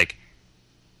how that's like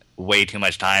way too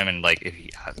much time, and like if you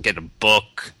get a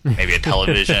book, maybe a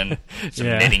television, some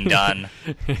knitting done.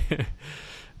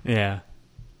 Yeah,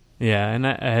 and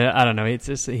I don't know. It's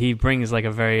just he brings like a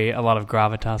lot of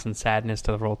gravitas and sadness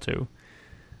to the role too.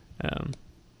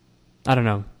 I don't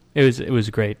know. It was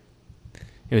great.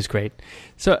 It was great.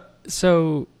 So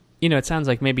it sounds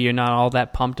like maybe you're not all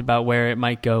that pumped about where it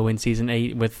might go in season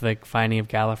 8 with the Finding of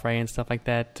Gallifrey and stuff like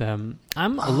that. I'm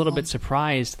a little bit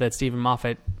surprised that Stephen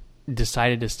Moffat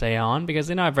decided to stay on, because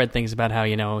I've read things about how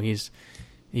he's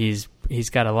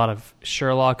got a lot of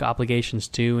Sherlock obligations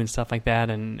too and stuff like that,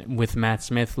 and with Matt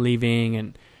Smith leaving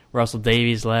and Russell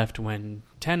Davies left when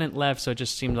Tennant left, so it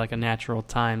just seemed like a natural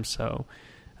time. So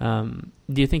do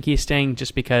you think he's staying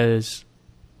just because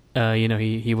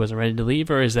he wasn't ready to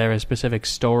leave, or is there a specific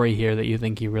story here that you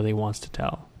think he really wants to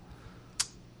tell?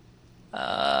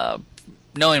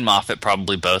 Knowing Moffat,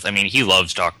 probably both. I mean, he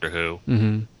loves Doctor Who.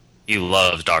 He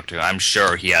loves Doctor Who. I'm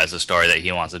sure he has a story that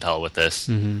he wants to tell with this.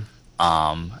 And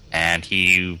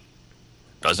he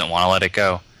doesn't want to let it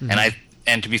go.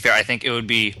 And to be fair, I think it would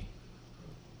be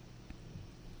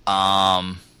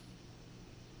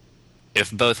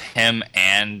if both him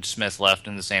and Smith left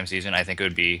in the same season, I think it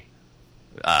would be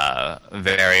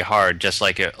very hard. Just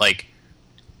like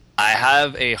I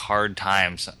have a hard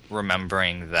time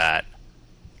remembering that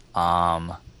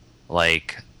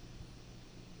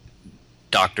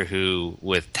Doctor Who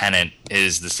with Tennant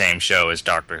is the same show as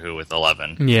Doctor Who with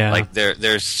 11. Yeah. Like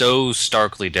they're so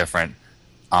starkly different.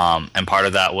 And part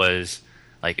of that was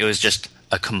like it was just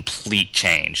a complete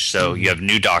change. So you have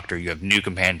new Doctor, you have new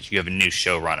companions, you have a new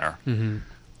showrunner.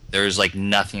 There's like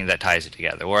nothing that ties it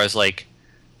together. Whereas like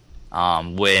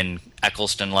when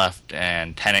Eccleston left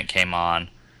and Tennant came on,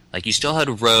 like you still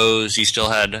had Rose, you still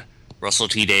had Russell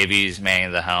T Davies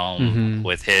manning the helm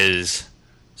with his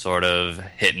sort of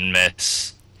hit and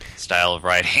miss style of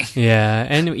writing. Yeah,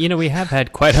 and we have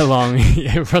had quite a long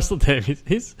Russell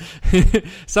Davies.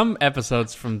 Some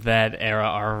episodes from that era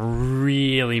are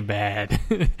really bad.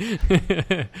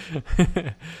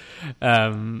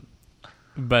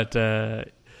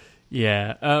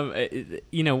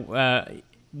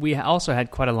 We also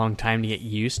had quite a long time to get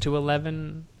used to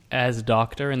 11 as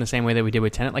Doctor in the same way that we did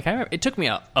with Tennant. Like it took me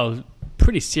a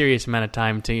pretty serious amount of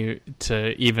time to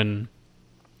even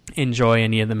enjoy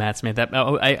any of the Matt Smith.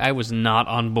 I was not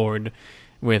on board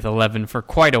with 11 for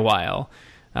quite a while.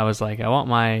 I was like, I want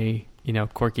my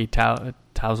quirky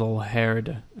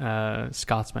tousle-haired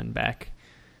Scotsman back.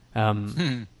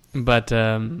 But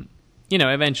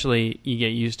eventually you get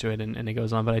used to it and it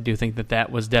goes on. But I do think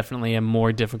that was definitely a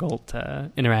more difficult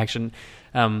interaction,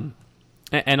 and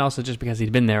also just because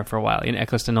he'd been there for a while.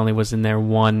 Eccleston only was in there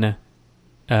one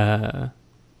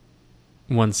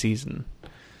season.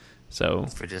 So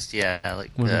for just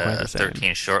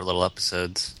 13 short little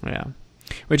episodes. Yeah,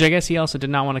 which I guess he also did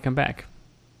not want to come back.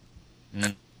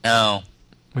 No,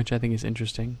 which I think is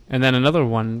interesting. And then another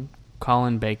one,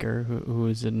 Colin Baker, who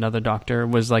is another Doctor,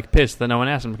 was like pissed that no one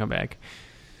asked him to come back.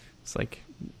 It's like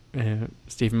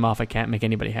Stephen Moffat can't make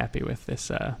anybody happy with this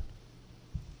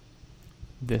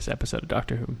episode of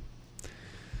Doctor Who,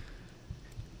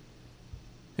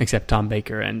 except Tom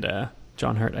Baker and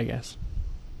John Hurt, I guess.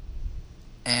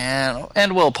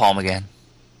 And Will Paul McGann.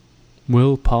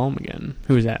 Will Paul McGann.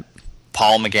 Who is that?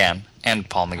 Paul McGann. And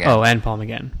Paul McGann. Oh, and Paul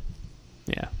McGann.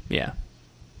 Yeah.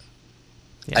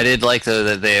 I did like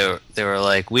though that they were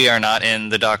like, we are not in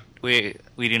the we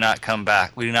do not come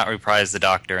back. We do not reprise the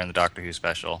Doctor in the Doctor Who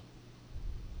special.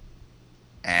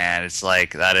 And it's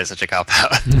like that is such a cop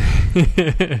out.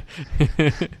 It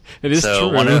is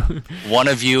so true. One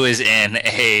of you is in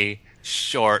a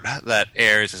short that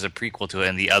airs as a prequel to it,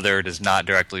 and the other does not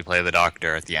directly play the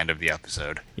Doctor at the end of the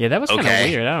episode. Yeah, that was kind of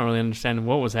Okay. weird. I don't really understand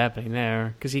what was happening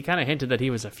there, because he kind of hinted that he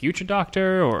was a future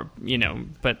Doctor, or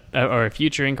or a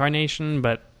future incarnation,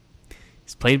 but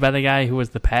he's played by the guy who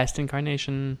was the past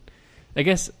incarnation. I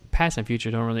guess past and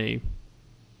future don't really.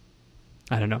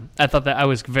 I don't know. I thought that I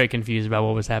was very confused about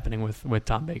what was happening with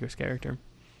Tom Baker's character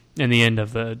in the end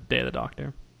of the Day of the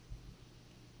Doctor.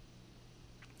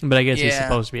 But I guess he's Yeah.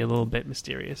 supposed to be a little bit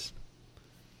mysterious.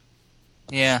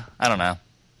 Yeah, I don't know.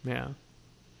 Yeah.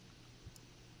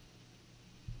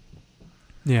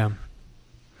 Yeah.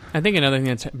 I think another thing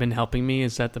that's been helping me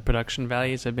is that the production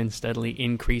values have been steadily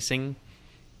increasing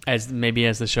as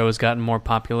the show has gotten more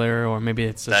popular, or maybe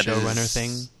it's a That showrunner is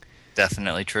thing.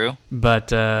 Definitely true.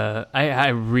 But I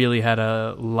really had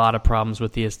a lot of problems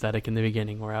with the aesthetic in the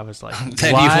beginning, where I was like,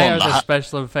 Then why you will are the not.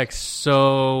 special effects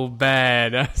so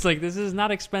bad? I was like, this is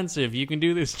not expensive. You can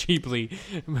do this cheaply.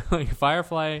 Like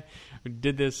Firefly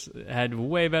did this, had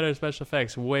way better special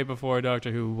effects way before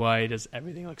Doctor Who. Why does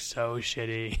everything look so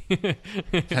shitty?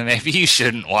 Maybe you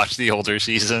shouldn't watch the older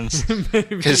seasons,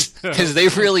 Maybe because so. they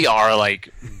really are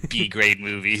like B-grade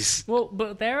movies. Well,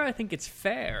 but there I think it's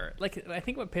fair. Like, I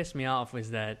think what pissed me off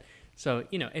was that, so,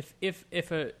 you know, if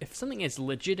something is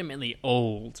legitimately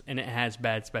old and it has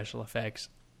bad special effects,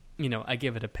 you know, I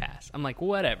give it a pass. I'm like,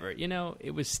 whatever. You know,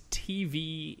 it was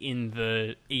TV in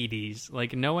the 80s.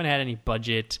 Like, no one had any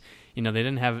budget. You know, they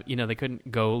didn't have, you know, they couldn't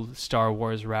go Star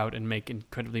Wars route and make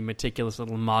incredibly meticulous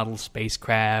little model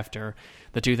spacecraft, or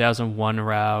the 2001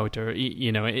 route, or,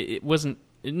 you know, it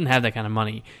didn't have that kind of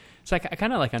money. So I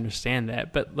kind of like understand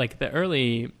that. But like the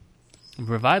early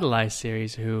Revitalized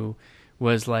series, who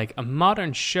was like a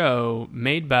modern show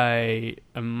made by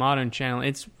a modern channel,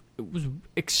 it was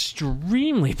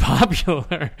extremely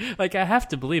popular. Like, I have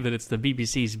to believe that it's the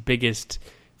BBC's biggest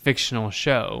fictional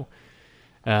show.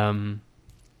 And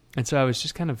so I was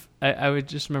just kind of, I would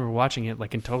just remember watching it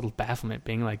like in total bafflement,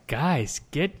 being like, guys,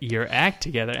 get your act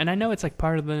together. And I know it's like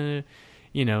part of the,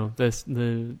 you know,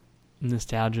 the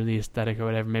nostalgia, the aesthetic or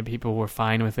whatever. Maybe people were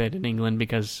fine with it in England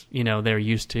because, you know, they're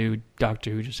used to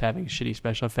Doctor Who just having shitty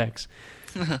special effects.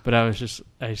 But I just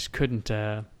couldn't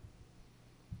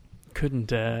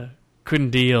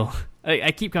deal.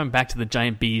 I keep coming back to the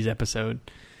giant bees episode.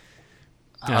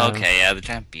 Okay, yeah, the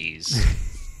giant bees.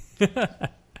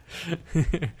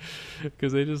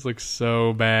 Because they just look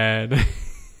so bad.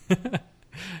 The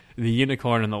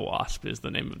Unicorn and the Wasp is the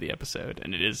name of the episode,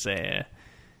 and it is I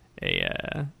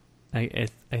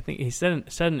think he said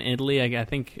in Italy. I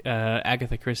think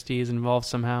Agatha Christie is involved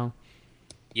somehow.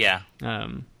 Yeah. Are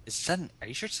Are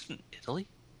you sure it's in Italy?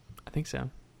 I think so.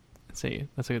 Let's see.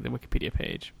 Let's look at the Wikipedia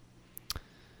page.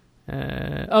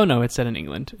 Oh no, it's set in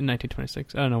England in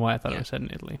 1926. I don't know why I thought it was set in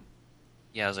Italy.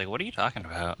 Yeah, I was like, what are you talking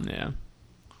about? Yeah.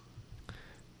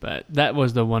 But that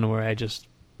was the one where I just,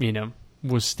 you know,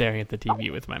 was staring at the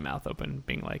TV with my mouth open,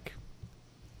 being like,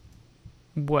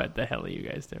 what the hell are you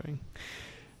guys doing?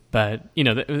 But, you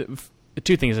know, the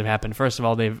two things have happened. First of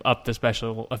all, they've upped the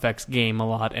special effects game a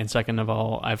lot. And second of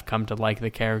all, I've come to like the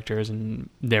characters and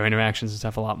their interactions and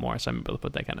stuff a lot more. So I'm able to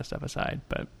put that kind of stuff aside.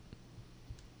 But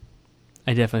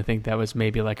I definitely think that was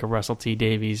maybe like a Russell T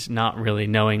Davies not really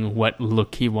knowing what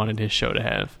look he wanted his show to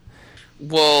have.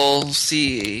 Well,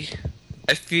 see,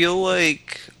 I feel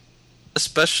like,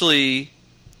 especially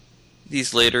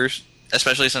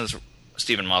since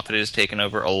Stephen Moffat has taken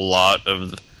over, a lot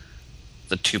of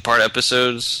the two-part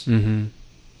episodes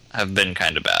have been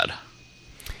kind of bad.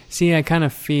 See, I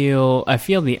feel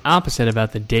the opposite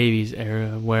about the Davies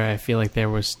era, where I feel like there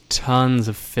was tons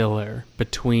of filler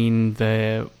between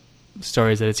the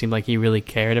stories that it seemed like he really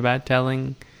cared about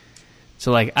telling.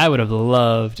 So, like, I would have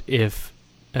loved if,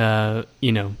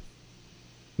 you know,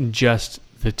 just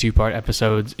the two-part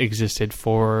episodes existed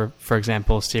for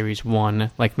example, Series 1.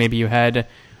 Like, maybe you had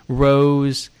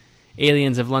Rose,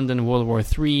 Aliens of London, World War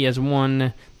III as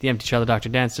 1, The Empty Child of Dr.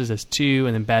 Dances as 2,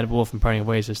 and then Bad Wolf and Parting of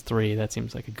Ways as 3. That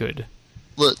seems like a good...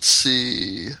 Let's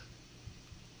see.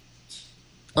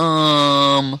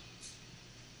 Oh,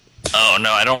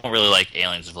 no, I don't really like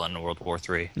Aliens of London World War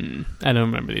III. I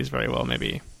don't remember these very well,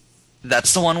 maybe.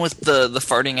 That's the one with the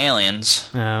farting aliens.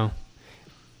 No.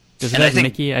 Does it And I have think-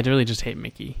 Mickey? I really just hate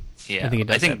Mickey. Yeah, I think it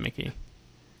does I think- have Mickey.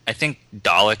 I think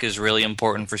Dalek is really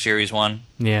important for Series 1.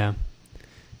 Yeah.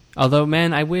 Although,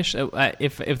 man, I wish...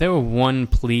 if there were one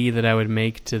plea that I would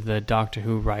make to the Doctor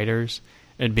Who writers,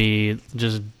 it'd be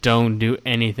just don't do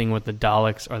anything with the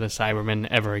Daleks or the Cybermen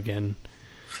ever again.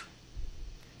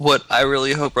 What I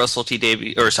really hope what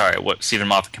Stephen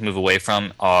Moffat can move away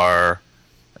from are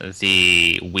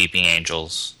the Weeping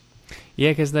Angels. Yeah,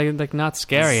 because they're like not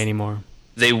scary anymore.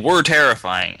 they were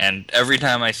terrifying, and every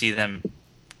time I see them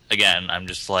again, I'm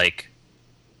just like,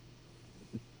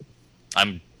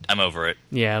 I'm over it.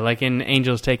 Yeah, like in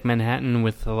Angels Take Manhattan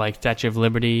with the like Statue of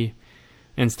Liberty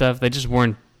and stuff, they just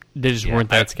weren't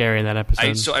that scary in that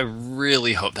episode. So I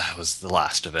really hope that was the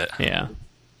last of it. Yeah.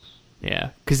 Yeah,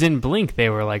 because in Blink they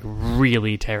were like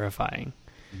really terrifying.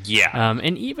 Yeah.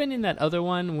 And even in that other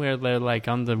one where they're like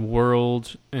on the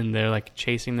world and they're like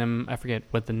chasing them, I forget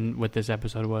what this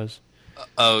episode was.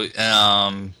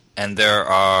 And there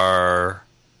are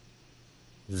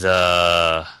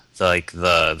the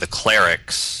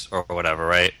clerics or whatever,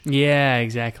 right? Yeah,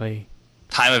 exactly.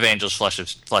 Time of Angels,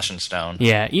 Flesh and Stone.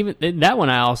 Yeah, even that one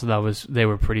I also thought they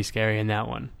were pretty scary in that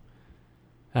one.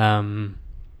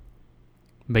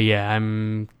 But yeah,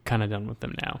 I'm kind of done with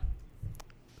them now.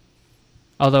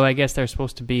 Although I guess they're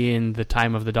supposed to be in the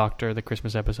Time of the Doctor, the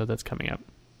Christmas episode that's coming up.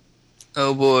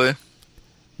 Oh boy.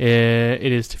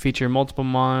 It is to feature multiple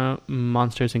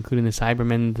monsters, including the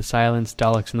Cybermen, the Silence,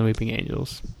 Daleks, and the Weeping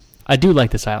Angels. I do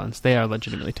like the Silence. They are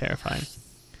legitimately terrifying.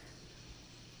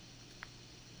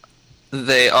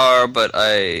 They are, but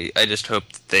I just hope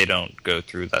that they don't go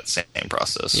through that same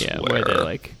process. Yeah, where they're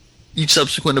like... Each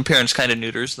subsequent appearance kind of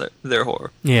neuters their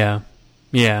horror. Yeah.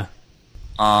 Yeah.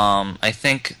 I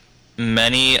think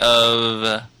many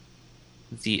of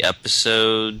the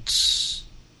episodes...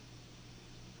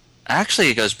 Actually,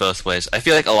 it goes both ways. I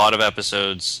feel like a lot of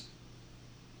episodes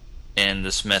in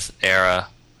the Smith era,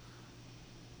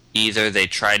 either they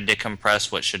tried to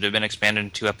compress what should have been expanded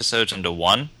in 2 episodes into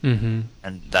 1, and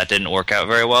that didn't work out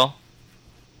very well.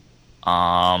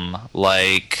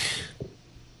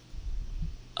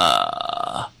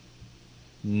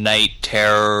 Night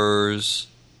Terrors,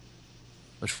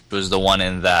 which was the one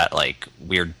in that like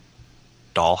weird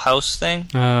dollhouse thing.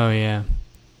 Oh yeah.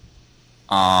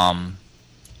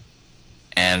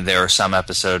 And there are some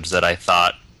episodes that I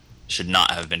thought should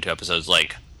not have been 2 episodes,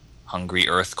 like Hungry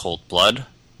Earth, Cold Blood.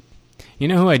 You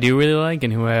know who I do really like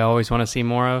and who I always want to see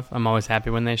more of? I'm always happy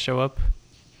when they show up.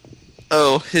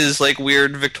 Oh, his like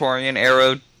weird Victorian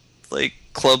era like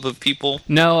club of people.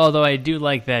 No, although I do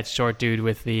like that short dude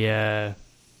with the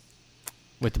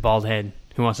bald head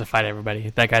who wants to fight everybody.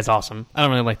 That guy's awesome. I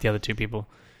don't really like the other 2 people,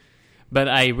 but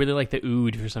I really like the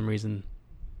Ood for some reason.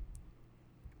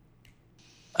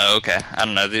 Oh, okay, I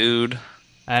don't know, the Ood.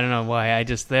 I don't know why.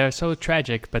 They're so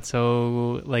tragic, but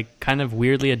so like kind of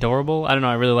weirdly adorable. I don't know.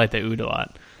 I really like the Ood a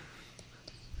lot.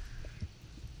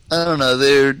 I don't know.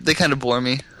 They kind of bore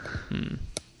me.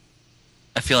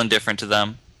 I feel indifferent to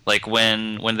them. Like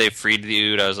when they freed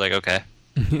the Ood, I was like, okay,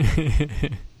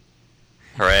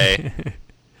 hooray!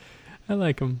 I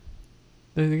like them.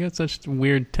 They got such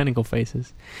weird tentacle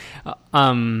faces.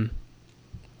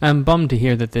 I'm bummed to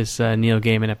hear that this Neil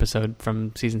Gaiman episode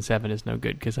from season 7 is no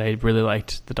good because I really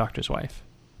liked The Doctor's Wife.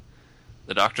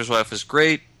 The Doctor's Wife was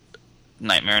great.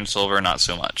 Nightmare in Silver, not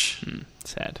so much.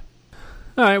 Sad.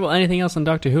 All right, well, anything else on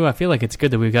Doctor Who? I feel like it's good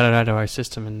that we've got it out of our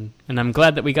system, and I'm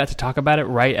glad that we got to talk about it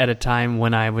right at a time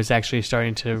when I was actually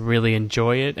starting to really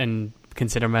enjoy it and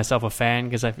consider myself a fan,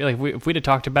 because I feel like if we'd have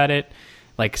talked about it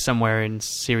like somewhere in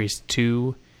Series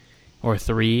 2 or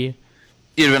 3...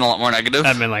 You'd have been a lot more negative.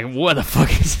 I've been like, what the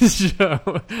fuck is this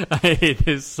show? I hate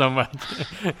this so much.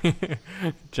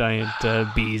 Giant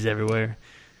bees everywhere.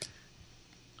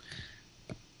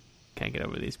 Can't get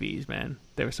over these bees, man.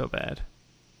 They were so bad.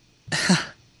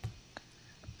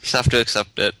 Just have to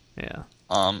accept it. Yeah.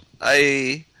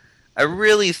 I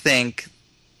really think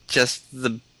just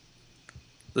the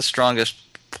strongest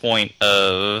point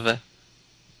of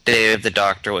Day of the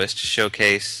Doctor was to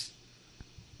showcase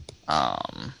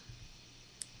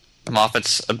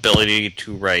Moffat's ability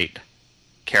to write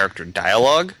character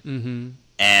dialogue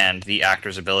and the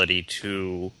actor's ability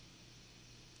to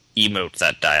emote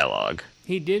that dialogue.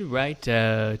 He did write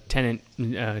the 10th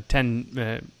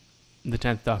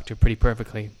Doctor pretty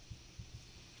perfectly.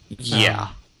 Yeah.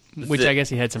 Which I guess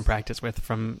he had some practice with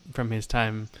from his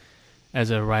time as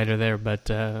a writer there, but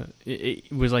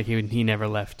it was like he never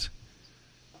left.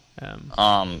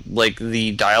 Like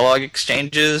the dialogue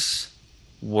exchanges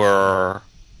were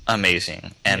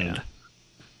amazing, and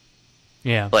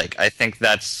yeah, like I think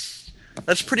that's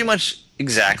pretty much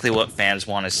exactly what fans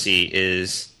want to see,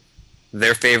 is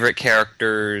their favorite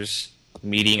characters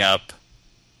meeting up,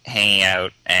 hanging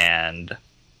out, and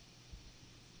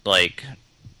like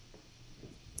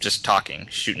just talking,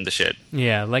 shooting the shit.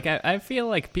 Yeah, like I feel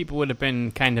like people would have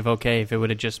been kind of okay if it would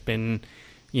have just been,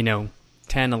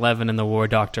 10, 11 and the War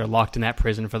Doctor locked in that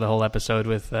prison for the whole episode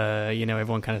with,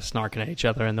 everyone kind of snarking at each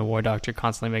other and the War Doctor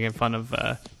constantly making fun of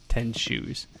 10's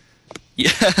shoes.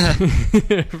 Yeah.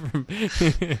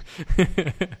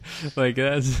 Like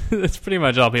that's pretty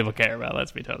much all people care about.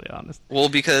 Let's be totally honest. Well,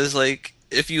 because like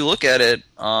if you look at it,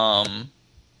 the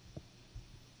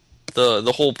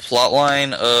whole plot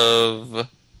line of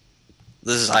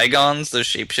the Zygons, those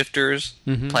shapeshifters,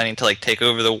 planning to like take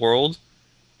over the world,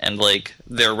 and like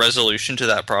their resolution to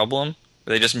that problem,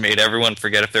 where they just made everyone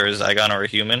forget if they're a Zygon or a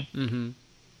human. Mm-hmm.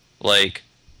 Like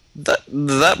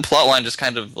that plot line just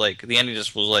kind of like the ending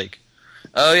just was like,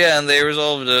 oh yeah, and they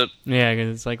resolved it. Yeah,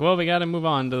 because it's like, well, we got to move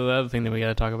on to the other thing that we got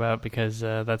to talk about because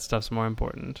that stuff's more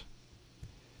important.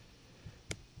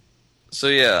 So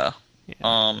yeah.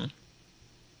 Yeah.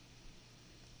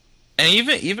 And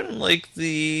even like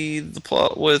the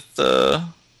plot with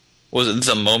was it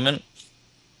The Moment?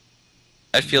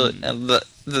 I feel it, and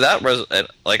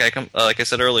like I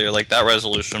said earlier, like that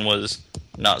resolution was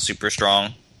not super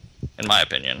strong, in my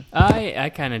opinion.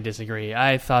 I kind of disagree.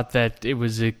 I thought that it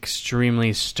was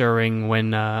extremely stirring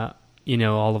when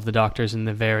all of the doctors in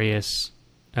the various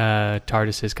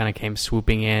TARDISes kind of came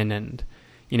swooping in, and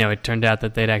it turned out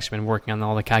that they'd actually been working on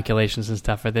all the calculations and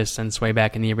stuff for this since way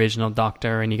back in the original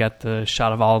Doctor, and you got the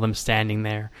shot of all of them standing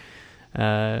there,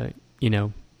 kind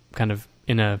of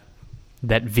in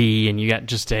that V, and you got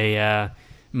just a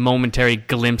momentary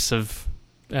glimpse of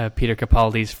Peter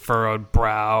Capaldi's furrowed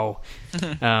brow.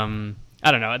 I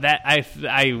don't know, that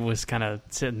I was kind of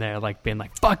sitting there like being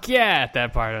like, fuck yeah, at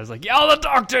that part. I was like, yeah, all the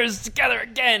Doctors together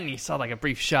again. You saw like a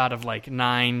brief shot of like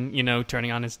Nine,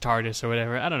 turning on his TARDIS or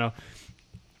whatever. I don't know.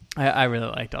 I really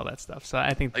liked all that stuff, so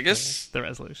I think the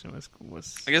resolution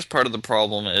was. I guess part of the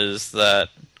problem is that,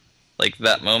 like,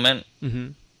 that moment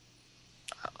will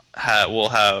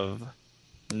have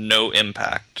no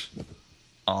impact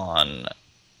on,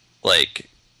 like,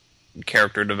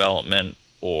 character development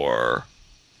or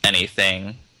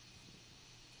anything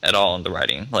at all in the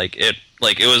writing. You're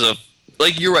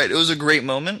right, it was a great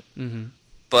moment,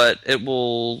 but it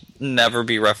will never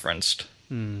be referenced.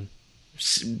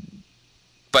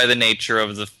 By the nature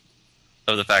of the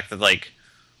fact that, like,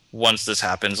 once this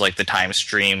happens, like, the time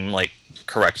stream, like,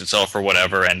 corrects itself or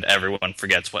whatever, and everyone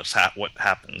forgets what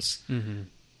happens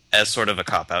as sort of a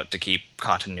cop-out to keep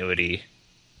continuity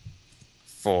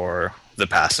for the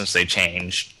past, since they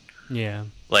changed,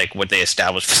 like, what they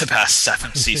established for the past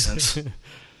 7 seasons.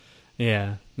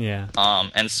 Yeah.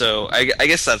 And so I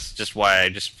guess that's just why I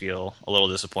just feel a little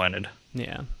disappointed.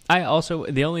 Yeah.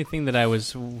 The only thing that I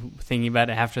was thinking about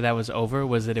after that was over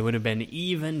was that it would have been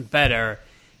even better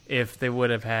if they would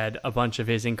have had a bunch of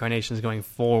his incarnations going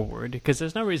forward, because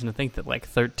there's no reason to think that like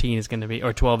 13 is going to be,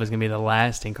 or 12 is going to be the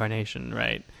last incarnation,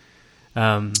 right?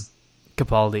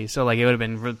 Capaldi. So like it would have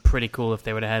been pretty cool if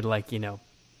they would have had like,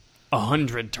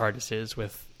 100 TARDISes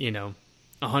with,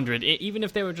 100, even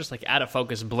if they were just like out of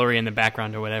focus, blurry in the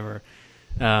background or whatever.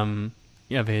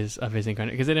 Of his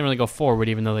incarnation, because they didn't really go forward,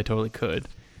 even though they totally could.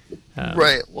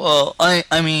 Right. Well,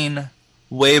 I mean,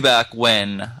 way back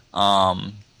when,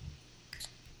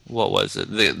 what was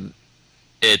it?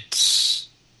 It's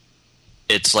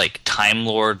like Time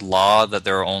Lord law that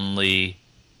there are only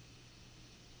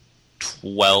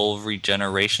 12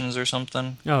 regenerations or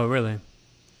something. Oh, really?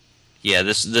 Yeah.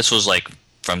 This was like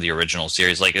from the original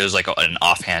series. Like it was like an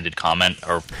offhanded comment,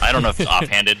 or I don't know if it's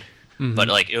offhanded, but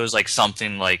like it was like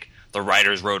something like. The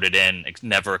writers wrote it in,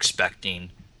 never expecting,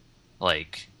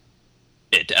 like,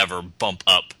 it to ever bump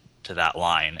up to that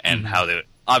line, and how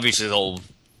they'll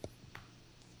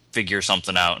figure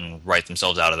something out and write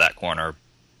themselves out of that corner,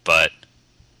 but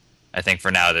I think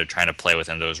for now they're trying to play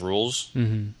within those rules,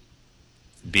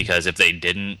 because if they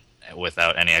didn't,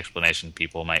 without any explanation,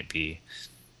 people might be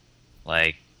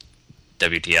like,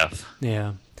 WTF.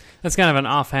 Yeah. That's kind of an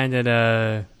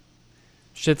offhanded,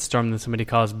 shitstorm that somebody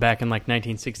caused back in like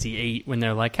 1968 when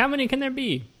they're like, how many can there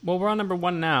be? Well, we're on number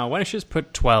 1 now. Why don't you just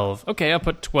put 12? Okay, I'll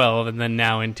put 12. And then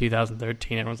now in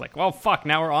 2013, everyone's like, well, fuck,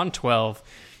 now we're on 12.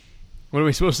 What are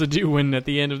we supposed to do when at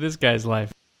the end of this guy's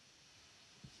life?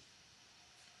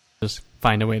 Just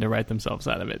find a way to write themselves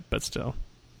out of it, but still.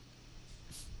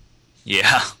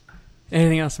 Yeah.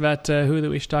 Anything else about Who that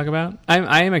we should talk about?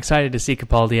 I am excited to see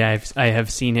Capaldi. I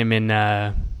have seen him in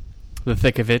the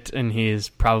thick of it, and he is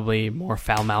probably more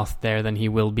foul-mouthed there than he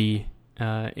will be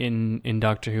in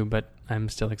Doctor Who, but I'm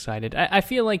still excited. I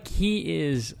feel like he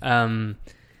is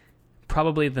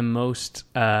probably the most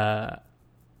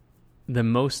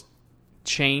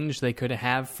change they could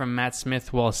have from Matt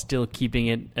Smith while still keeping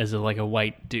it as a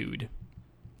white dude.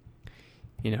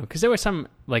 Because there were some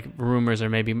like rumors or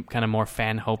maybe kind of more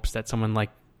fan hopes that someone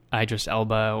like Idris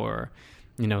Elba or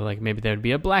like maybe there would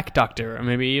be a black doctor or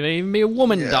maybe even be a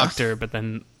woman doctor, but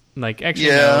then Like, actually,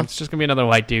 no, it's just going to be another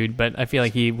white dude, but I feel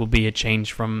like he will be a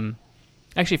change from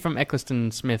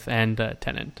Eccleston Smith and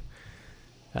Tennant.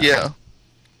 Yeah.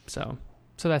 So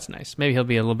that's nice. Maybe he'll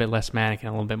be a little bit less manic and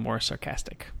a little bit more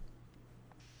sarcastic.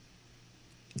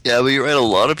 Yeah, but you're right. A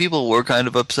lot of people were kind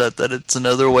of upset that it's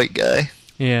another white guy.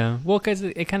 Yeah, well, because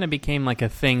it kind of became like a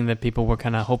thing that people were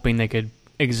kind of hoping they could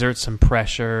exert some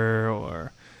pressure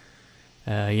or,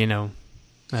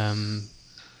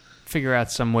 figure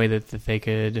out some way that they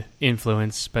could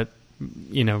influence, but,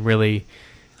 really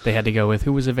they had to go with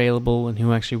who was available and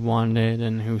who actually wanted it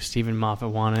and who Stephen Moffat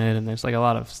wanted, and there's like a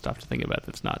lot of stuff to think about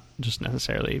that's not just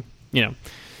necessarily,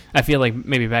 I feel like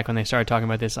maybe back when they started talking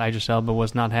about this, Idris Elba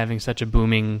was not having such a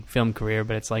booming film career,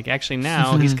 but it's like actually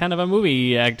now he's kind of a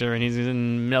movie actor, and he's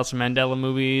in Nelson Mandela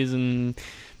movies and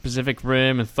Pacific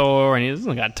Rim and Thor, and he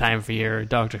doesn't got time for your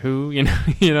Doctor Who, you know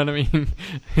what I mean?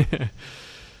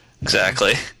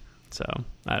 Exactly. So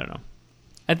I don't know.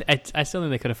 I still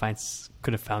think they could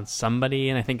have found somebody,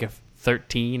 and I think if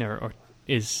 13 or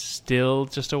is still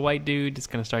just a white dude, it's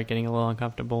going to start getting a little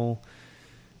uncomfortable.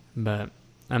 But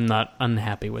I'm not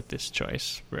unhappy with this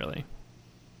choice, really.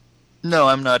 No,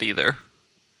 I'm not either.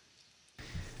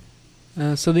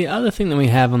 So the other thing that we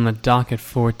have on the docket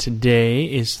for today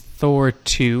is Thor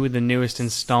 2, the newest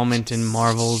installment in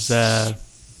Marvel's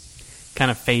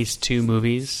kind of Phase 2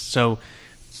 movies. So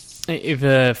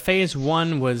if Phase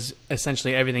 1 was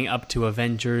essentially everything up to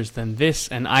Avengers, then this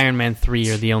and Iron Man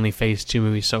 3 are the only Phase 2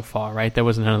 movies so far, right? There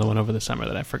wasn't another one over the summer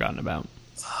that I've forgotten about.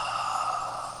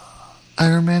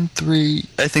 Iron Man 3.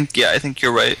 I think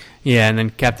you're right. Yeah, and then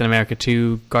Captain America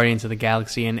 2, Guardians of the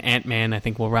Galaxy, and Ant-Man, I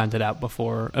think, will round it out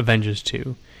before Avengers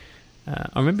 2.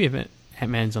 Or maybe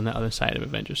Ant-Man's on the other side of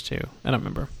Avengers 2. I don't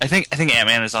remember. I think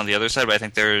Ant-Man is on the other side, but I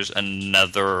think there's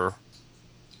another...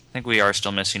 I think we are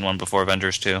still missing one before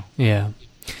Avengers 2. Yeah.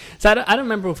 So I don't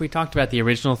remember if we talked about the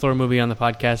original Thor movie on the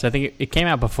podcast. I think it came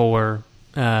out before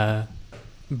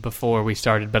we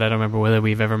started, but I don't remember whether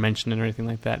we've ever mentioned it or anything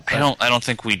like that. But I don't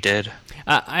think we did.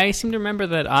 I seem to remember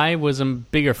that I was a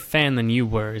bigger fan than you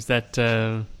were. Is that?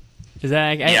 I seem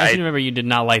to remember you did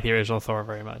not like the original Thor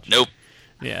very much. Nope.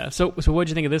 Yeah. So what did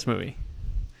you think of this movie?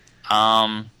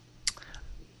 I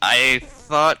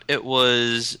thought it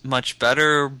was much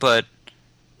better, but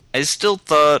I still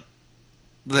thought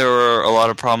there were a lot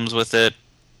of problems with it,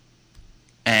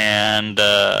 and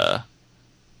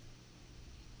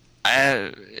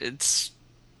it's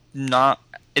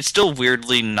still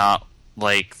weirdly not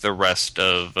like the rest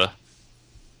of...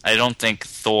 I don't think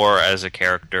Thor as a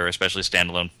character, especially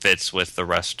standalone, fits with the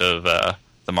rest of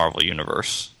the Marvel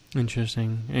Universe.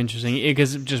 Interesting.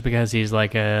 Because he's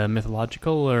like a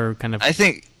mythological or kind of... I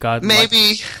think God.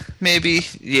 maybe,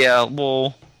 yeah.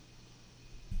 Well,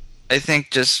 I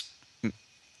think just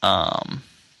the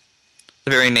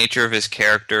very nature of his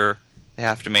character, they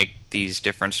have to make these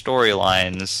different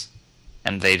storylines,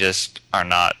 and they just are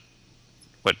not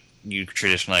what you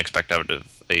traditionally expect out of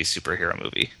a superhero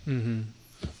movie. Mm-hmm.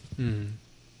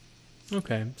 Mm-hmm.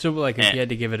 Okay, so like if you had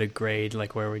to give it a grade,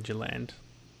 like where would you land?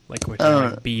 Like which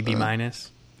like B minus?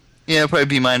 Yeah, probably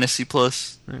B minus, C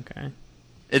plus. Okay,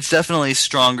 it's definitely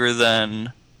stronger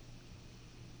than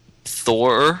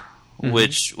Thor,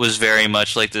 which was very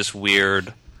much like this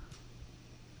weird,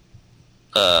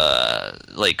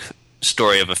 like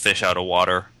story of a fish out of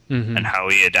water and how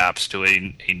he adapts to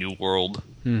a new world.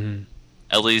 Mm-hmm.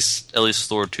 At least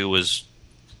Thor 2 was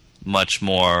much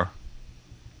more.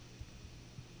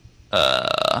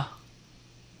 I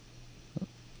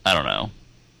don't know.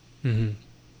 Mm-hmm.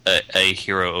 A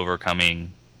hero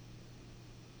overcoming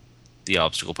the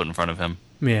obstacle put in front of him.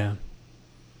 Yeah.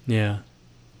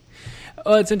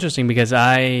 Well, it's interesting because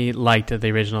I liked the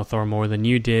original Thor more than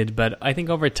you did, but I think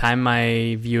over time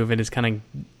my view of it is kind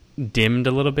of dimmed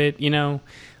a little bit, you know?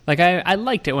 Like, I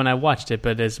liked it when I watched it,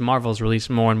 but as Marvel's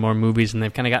released more and more movies and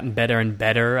they've kind of gotten better and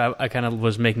better, I kind of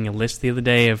was making a list the other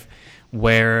day of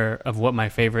what my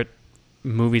favorite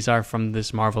movies are from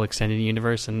this Marvel Extended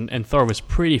Universe, and Thor was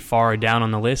pretty far down on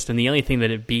the list, and the only thing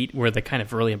that it beat were the kind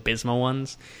of really abysmal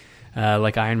ones,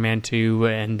 like Iron Man 2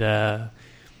 and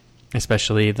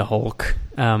especially the Hulk,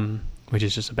 which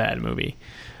is just a bad movie.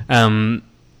 But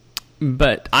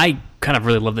I kind of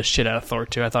really love the shit out of Thor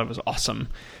 2. I thought it was awesome.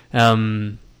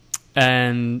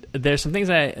 And there's some things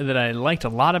that I liked a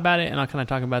lot about it, and I'll kind of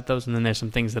talk about those, and then there's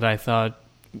some things that I thought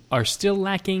are still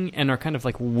lacking and are kind of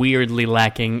like weirdly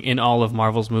lacking in all of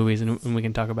Marvel's movies, and we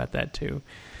can talk about that too.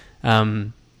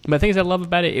 But things I love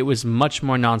about it, it was much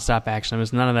more nonstop action. It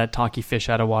was none of that talky fish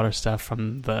out of water stuff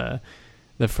from the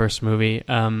first movie.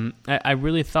 I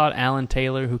really thought Alan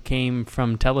Taylor, who came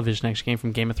from television, actually came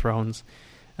from Game of Thrones,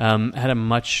 had a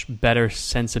much better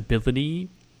sensibility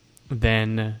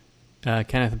than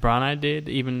Kenneth Branagh did,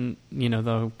 even,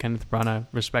 though Kenneth Branagh,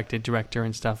 respected director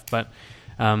and stuff. But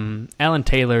Alan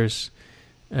Taylor's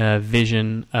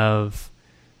vision of,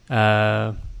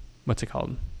 what's it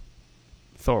called?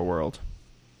 Thor World.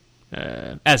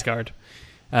 Asgard.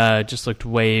 Just looked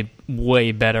way,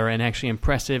 way better and actually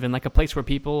impressive, and like a place where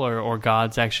people or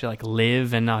gods actually like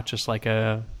live, and not just like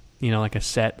a like a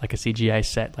set, like a CGI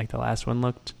set, like the last one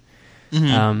looked.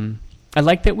 Mm-hmm. I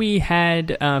like that we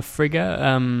had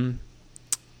Frigga,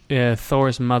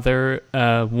 Thor's mother,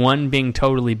 one being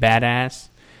totally badass,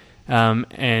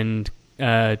 and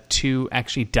two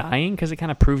actually dying, because it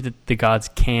kind of proved that the gods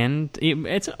can.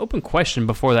 It's an open question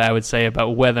before that, I would say,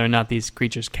 about whether or not these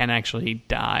creatures can actually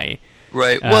die.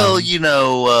 Right. Well,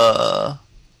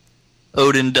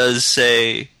 Odin does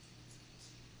say,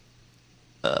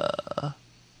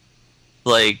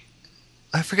 like,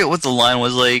 I forget what the line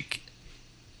was. Like,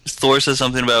 Thor says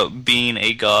something about being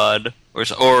a god,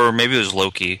 or maybe it was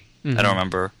Loki. Mm-hmm. I don't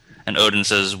remember. And Odin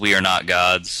says, "We are not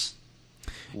gods.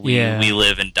 We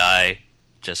live and die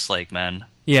just like men."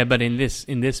 Yeah, but in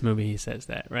this movie, he says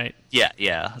that, right? Yeah,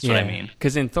 that's what I mean.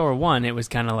 Because in Thor 1, it was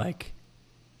kind of like,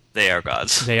 they are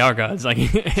gods. They are gods. Like,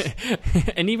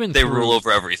 and even they rule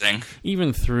over everything.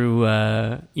 Even through,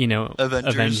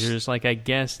 Avengers. Like, I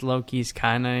guess Loki's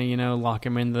kind of, lock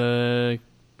him in the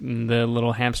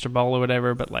little hamster ball or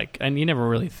whatever. But like, and you never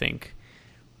really think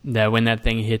that when that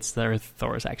thing hits the Earth,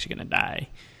 Thor is actually going to die.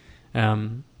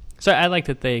 So I like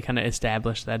that they kind of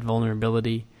established that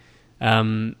vulnerability.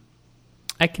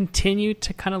 I continue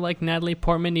to kind of like Natalie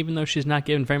Portman, even though she's not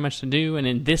given very much to do. And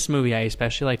in this movie, I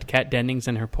especially liked Kat Dennings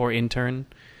and her poor intern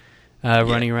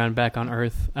running around back on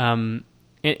Earth.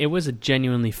 It was a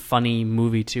genuinely funny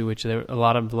movie, too, which there were a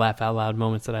lot of laugh-out-loud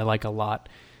moments that I like a lot.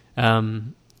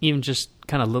 Even just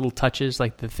kind of little touches,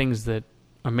 like the things that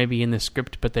are maybe in the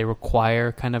script, but they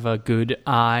require kind of a good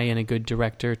eye and a good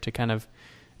director to kind of,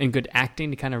 and good acting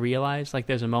to kind of realize. Like,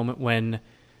 there's a moment when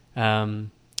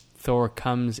Thor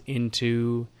comes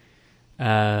into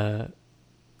one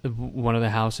of the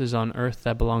houses on Earth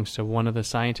that belongs to one of the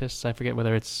scientists. I forget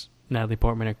whether it's Natalie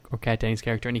Portman or Kat Dennings'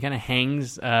 character, and he kind of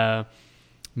hangs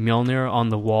Mjolnir on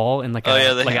the wall in like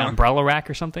an umbrella rack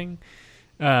or something.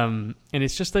 And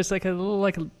it's just there's like a little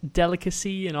like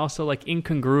delicacy and also like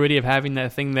incongruity of having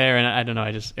that thing there. And I don't know,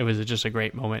 it was just a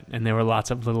great moment, and there were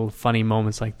lots of little funny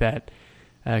moments like that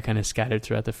kind of scattered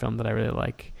throughout the film that I really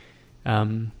like.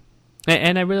 And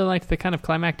I really liked the kind of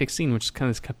climactic scene, which is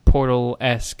kind of this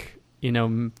Portal-esque,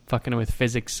 fucking with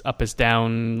physics, up is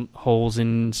down, holes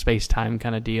in space-time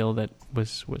kind of deal that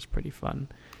was pretty fun.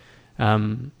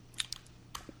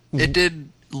 It did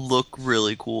look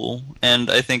really cool, and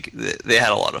I think they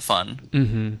had a lot of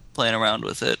fun playing around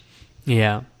with it.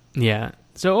 Yeah.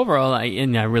 So overall, I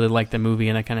really liked the movie,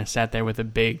 and I kind of sat there with a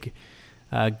big,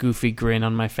 goofy grin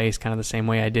on my face, kind of the same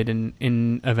way I did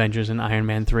in Avengers and Iron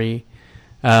Man 3.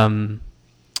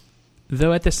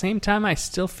 Though at the same time, I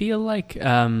still feel like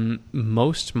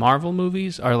most Marvel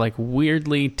movies are like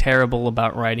weirdly terrible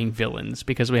about writing villains,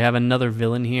 because we have another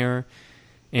villain here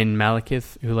in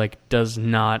Malekith who like does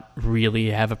not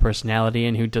really have a personality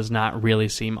and who does not really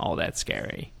seem all that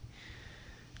scary.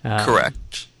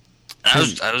 Correct.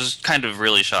 I was kind of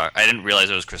really shocked. I didn't realize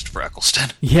it was Christopher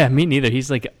Eccleston. Yeah, me neither.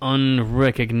 He's like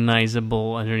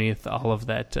unrecognizable underneath all of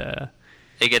that.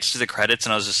 It gets to the credits,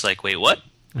 and I was just like, "Wait, what?"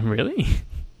 Really?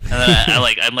 And then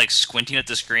I'm like squinting at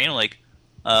the screen, like,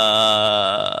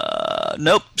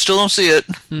 nope, still don't see it.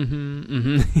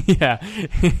 Yeah.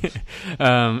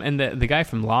 And the guy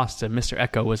from Lost, Mr.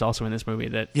 Echo, was also in this movie.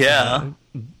 That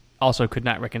also could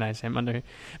not recognize him under.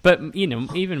 But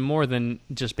even more than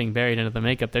just being buried under the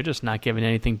makeup, they're just not given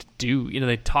anything to do.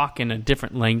 They talk in a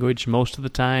different language most of the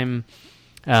time.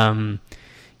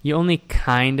 You only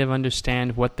kind of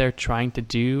understand what they're trying to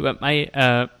do.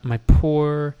 My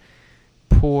poor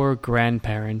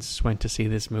grandparents went to see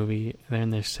this movie. They're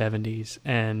in their 70s,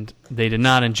 and they did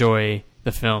not enjoy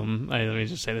the film. Let me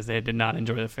just say this: they did not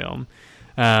enjoy the film,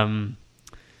 and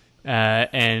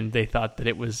they thought that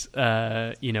it was,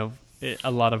 a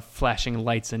lot of flashing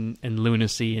lights and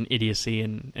lunacy and idiocy,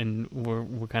 and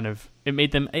were kind of, it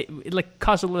made them, it like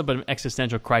caused a little bit of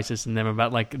existential crisis in them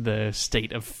about like the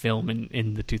state of film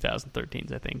in the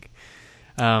 2013s, I think.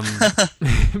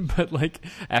 But like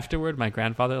afterward, my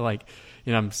grandfather, like,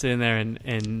 I'm sitting there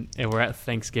and we're at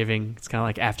Thanksgiving. It's kind of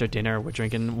like after dinner, we're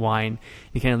drinking wine.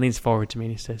 He kind of leans forward to me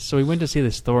and he says, "So we went to see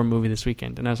this Thor movie this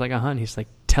weekend." And I was like, "Uh-huh." And he's like,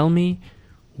 "Tell me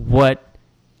what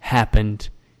happened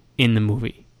in the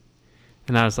movie."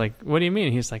 And I was like, "What do you mean?"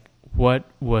 And he's like, "What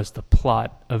was the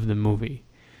plot of the movie?"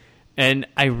 And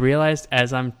I realized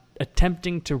as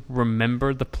attempting to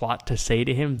remember the plot to say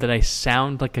to him that I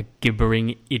sound like a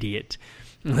gibbering idiot.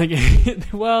 Like,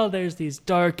 well, there's these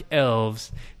dark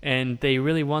elves, and they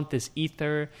really want this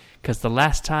ether, because the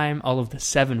last time all of the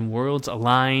 7 worlds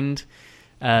aligned,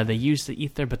 they used the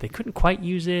ether, but they couldn't quite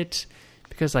use it,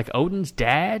 because, like, Odin's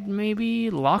dad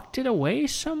maybe locked it away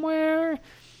somewhere?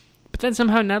 But then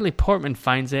somehow Natalie Portman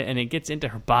finds it, and it gets into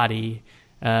her body,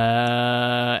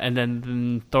 and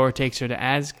then Thor takes her to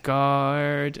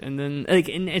Asgard, and then, like,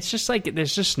 and it's just like,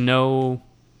 there's just no...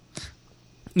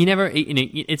 You never, you know,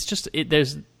 it's just,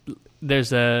 there's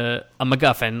a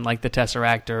MacGuffin, like the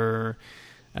Tesseract or,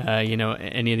 you know,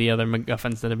 any of the other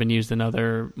MacGuffins that have been used in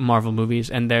other Marvel movies,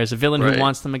 and there's a villain who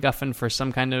wants the MacGuffin for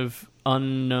some kind of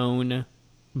unknown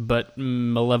but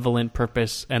malevolent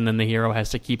purpose, and then the hero has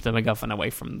to keep the MacGuffin away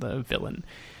from the villain.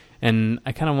 And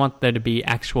I kind of want there to be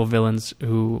actual villains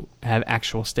who have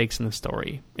actual stakes in the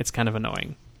story. It's kind of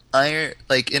annoying.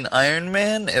 In Iron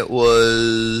Man, it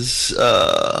was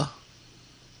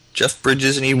Jeff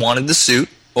Bridges, and he wanted the suit,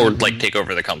 or like take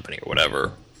over the company or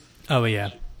whatever. Oh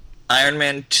yeah. Iron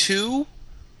Man 2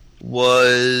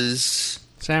 was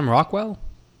Sam Rockwell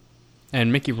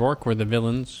and Mickey Rourke were the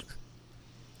villains.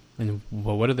 And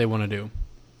well, what did they want to do?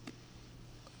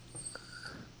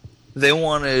 They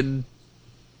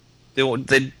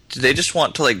just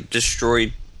want to like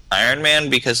destroy Iron Man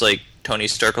because like Tony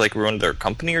Stark like ruined their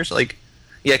company or something. Like,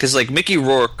 yeah, because like Mickey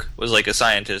Rourke was like a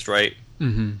scientist, right?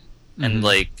 Mm-hmm. And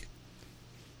like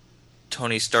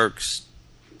Tony Stark's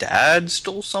dad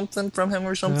stole something from him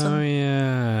or something. Oh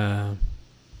yeah.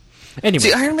 Anyway,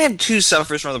 see, Iron Man 2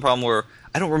 suffers from the problem where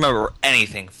I don't remember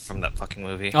anything from that fucking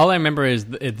movie. All I remember is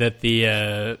that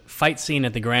the fight scene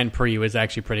at the Grand Prix was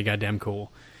actually pretty goddamn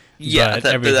cool. Yeah,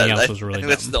 but everything else was really I think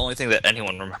that's the only thing that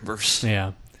anyone remembers.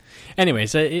 Yeah. Anyway,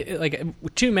 so like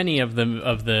too many of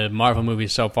the Marvel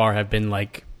movies so far have been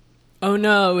like, oh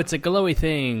no, it's a glowy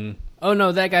thing. Oh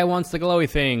no, that guy wants the glowy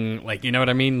thing. Like, you know what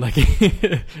I mean? Like,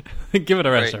 give it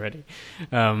a rest already.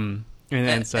 And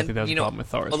so I think that was the problem with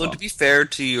Thor as well. Although, to be fair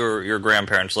to your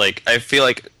grandparents, like, I feel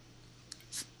like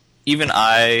even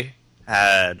I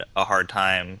had a hard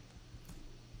time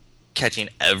catching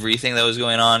everything that was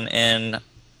going on in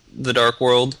the Dark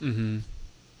World. Mm-hmm.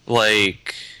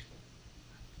 Like,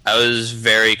 I was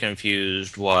very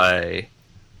confused why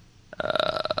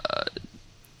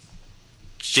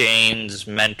Jane's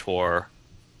mentor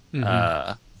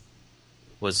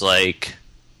was, like,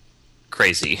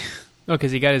 crazy. Oh,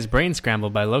 because he got his brain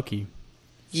scrambled by Loki.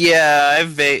 Yeah,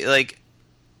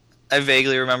 I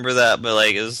vaguely remember that, but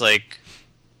like it was like,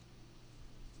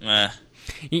 meh.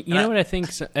 You know what I think?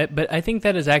 But I think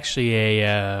that is actually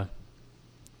a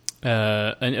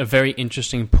very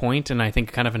interesting point, and I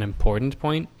think kind of an important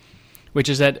point, which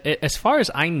is that as far as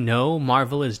I know,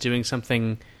 Marvel is doing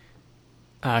something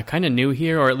kind of new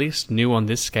here, or at least new on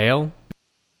this scale.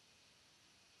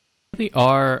 They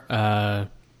are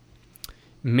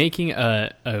making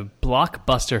a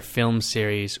blockbuster film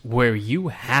series where you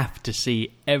have to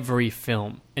see every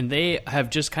film. And they have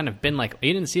just kind of been like,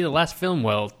 you didn't see the last film?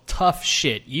 Well, tough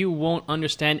shit. You won't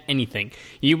understand anything.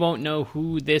 You won't know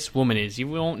who this woman is. You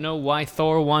won't know why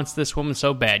Thor wants this woman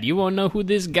so bad. You won't know who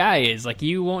this guy is. Like,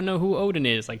 you won't know who Odin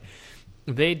is. Like,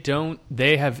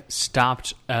 they have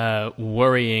stopped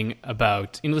worrying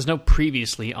about, there's no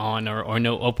previously on or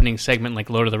no opening segment like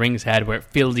Lord of the Rings had where it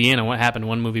filled you in on what happened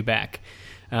one movie back.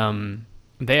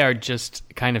 They are just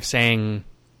kind of saying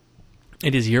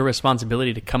it is your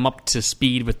responsibility to come up to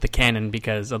speed with the canon,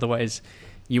 because otherwise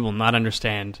you will not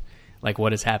understand like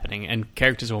what is happening. And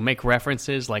characters will make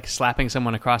references like slapping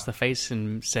someone across the face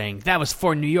and saying, that was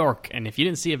for New York. And if you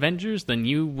didn't see Avengers, then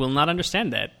you will not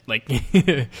understand that. Like,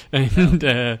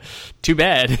 and too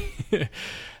bad.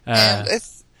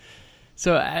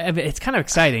 So it's kind of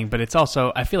exciting, but it's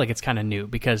also, I feel like it's kind of new,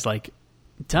 because like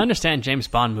to understand James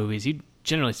Bond movies, you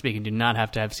generally speaking do not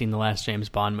have to have seen the last James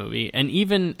Bond movie. And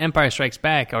even Empire Strikes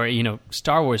Back or,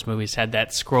 Star Wars movies had that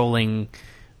scrolling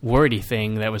wordy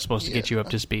thing that was supposed to get you up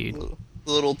to speed. The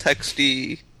little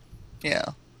texty, yeah.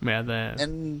 Yeah,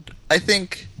 and I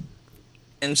think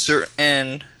in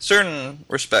certain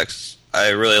respects, I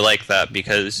really like that,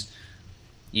 because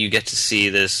you get to see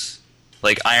this,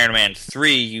 like Iron Man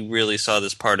 3, you really saw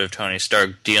this part of Tony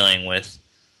Stark dealing with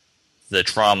the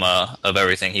trauma of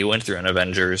everything he went through in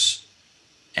Avengers,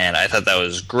 and I thought that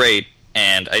was great.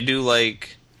 And I do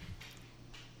like,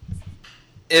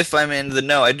 if I'm in the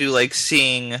know, I do like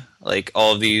seeing like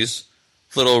all of these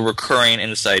little recurring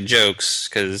inside jokes,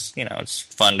 because it's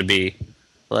fun to be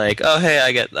like, oh hey,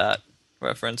 I get that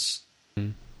reference.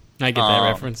 I get that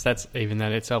reference. That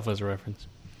itself was a reference.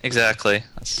 Exactly.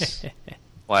 That's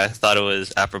why I thought it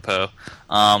was apropos.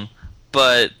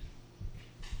 But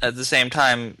at the same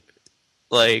time,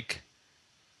 like,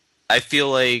 I feel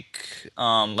like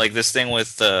this thing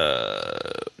with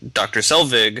Dr.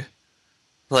 Selvig,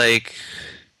 like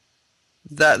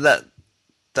that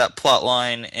plot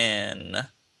line in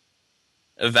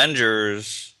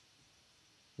Avengers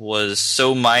was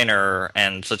so minor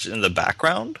and such in the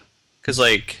background, because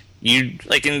like in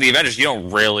the Avengers you don't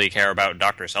really care about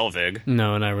Dr. Selvig.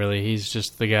 No, not really. He's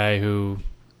just the guy who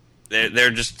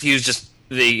he was just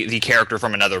the character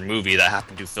from another movie that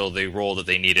happened to fill the role that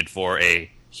they needed for a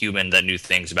human that knew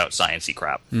things about sciencey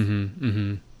crap.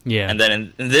 Yeah. And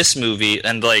then in this movie,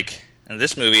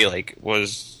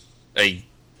 was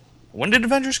when did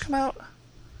Avengers come out?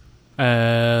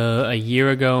 A year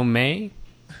ago, May.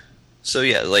 So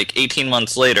yeah, like 18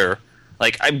 months later,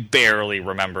 like I barely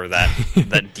remember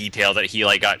that detail that he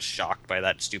like got shocked by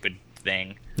that stupid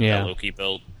thing that Loki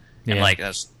built, and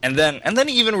and then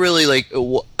even really like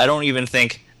I don't even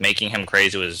think making him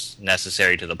crazy was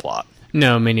necessary to the plot.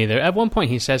 No, me neither. At one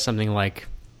point, he says something like,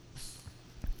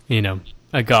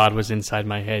 a god was inside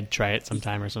my head. Try it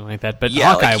sometime or something like that. But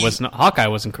yeah, Hawkeye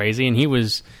wasn't crazy, and he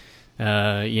was,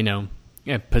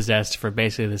 possessed for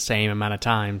basically the same amount of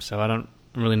time. So I don't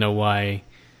really know why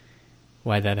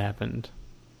that happened.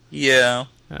 Yeah.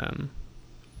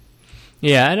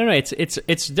 Yeah, I don't know.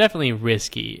 It's definitely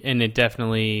risky, and it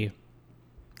definitely,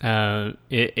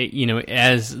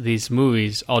 as these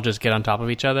movies all just get on top of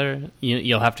each other,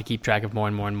 you'll have to keep track of more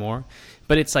and more and more.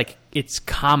 But it's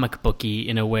comic booky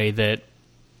in a way that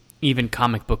even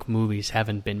comic book movies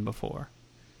haven't been before.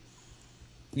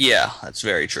 Yeah, that's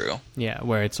very true. Yeah,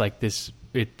 where it's like this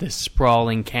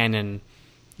sprawling canon,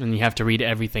 and you have to read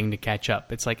everything to catch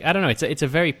up. It's like, I don't know, it's a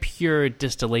very pure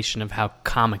distillation of how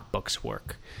comic books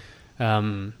work,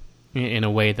 in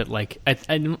a way that, like,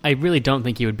 I really don't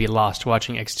think you would be lost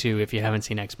watching X2 if you haven't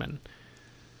seen X-Men.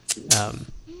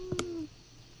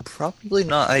 Probably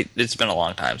not. It's been a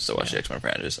long time since I watched the X-Men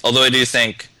franchise. Although I do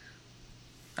think...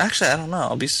 Actually, I don't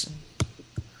know.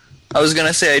 I was going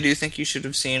to say I do think you should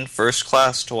have seen First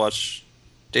Class to watch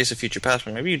Days of Future Past,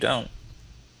 but maybe you don't.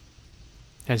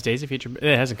 Has Days of Future...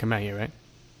 It hasn't come out yet, right?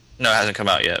 No, it hasn't come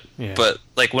out yet. Yeah. But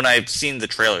like when I've seen the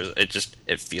trailers,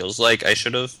 it feels like I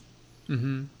should have.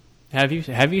 Mm-hmm.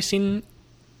 Have you seen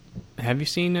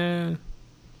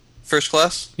First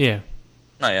Class? Yeah.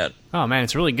 Not yet. Oh man,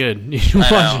 it's really good. I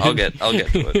know. I'll get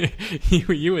to it.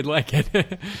 you would like it.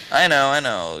 I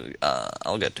know.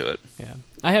 I'll get to it. Yeah.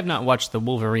 I have not watched The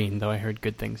Wolverine, though I heard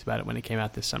good things about it when it came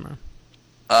out this summer.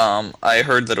 I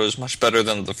heard that it was much better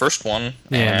than the first one.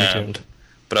 Yeah, me too.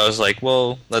 But I was like,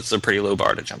 well, that's a pretty low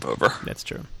bar to jump over. That's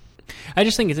true. I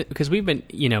just think because we've been,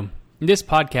 this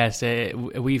podcast,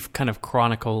 we've kind of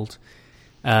chronicled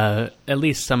at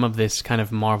least some of this kind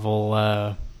of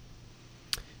Marvel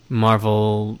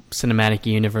Cinematic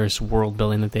Universe world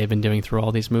building that they've been doing through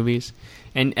all these movies.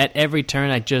 And at every turn,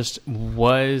 I just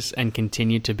was and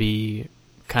continue to be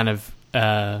kind of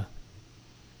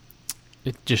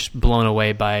just blown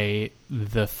away by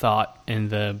the thought and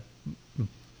the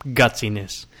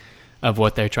gutsiness of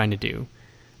what they're trying to do.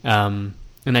 And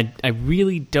I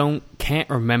really can't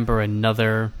remember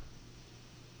another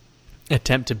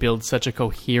attempt to build such a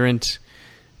coherent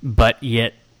but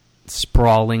yet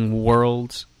sprawling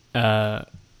world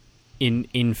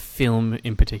in film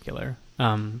in particular.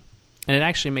 And it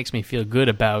actually makes me feel good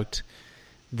about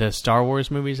the Star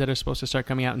Wars movies that are supposed to start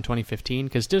coming out in 2015,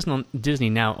 because Disney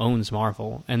now owns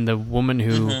Marvel, and the woman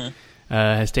who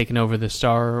has taken over the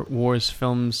Star Wars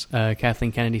films,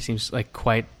 Kathleen Kennedy, seems like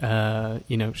quite,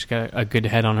 she's got a good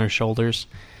head on her shoulders.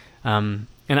 And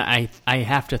I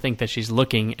have to think that she's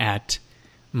looking at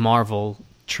Marvel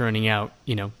churning out,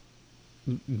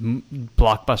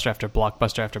 blockbuster after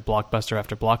blockbuster after blockbuster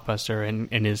after blockbuster,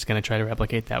 and is going to try to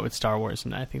replicate that with Star Wars.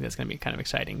 And I think that's going to be kind of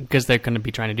exciting, because they're going to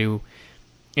be trying to do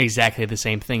exactly the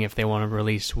same thing if they want to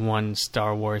release one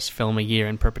Star Wars film a year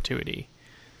in perpetuity.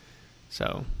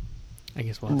 So I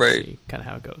guess we'll have to see kind of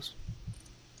how it goes.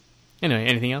 Anyway,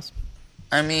 anything else?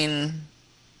 I mean,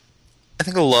 I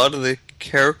think a lot of the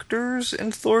characters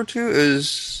in Thor 2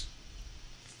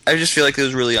 I just feel like it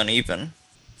was really uneven.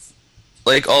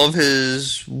 Like, all of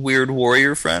his weird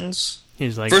warrior friends.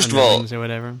 He's like, first of all, or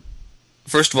whatever.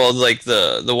 First of all, like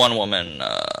the one woman,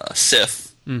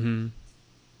 Sif. Mm-hmm.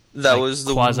 That was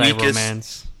the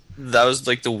quasi-romance. That was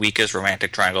like the weakest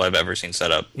romantic triangle I've ever seen set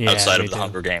up outside of the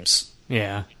Hunger Games.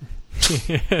 Yeah.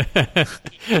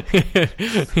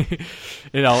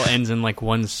 It all ends in like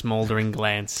one smoldering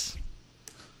glance.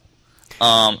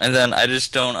 And then I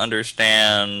just don't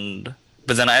understand.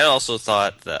 But then I also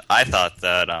thought that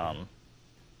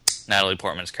Natalie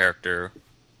Portman's character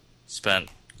spent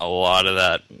a lot of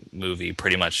that movie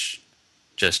pretty much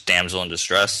just damsel in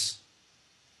distress.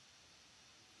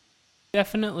 She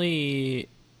definitely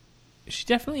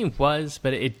was,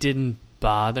 but it didn't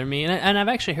bother me. And I've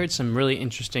actually heard some really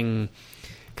interesting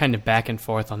kind of back and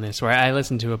forth on this, where I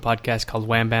listened to a podcast called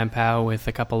Wham Bam Pow with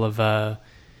a couple of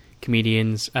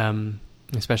comedians,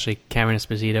 especially Karen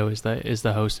Esposito is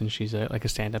the host, and she's like a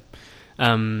stand-up.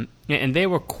 And they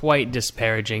were quite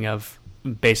disparaging of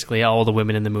basically all the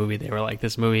women in the movie. They were like,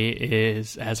 this movie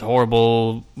has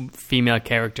horrible female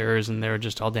characters, and they're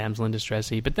just all damsel in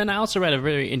distress-y. But then I also read a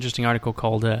very interesting article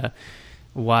called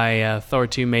Why Thor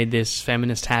 2 Made This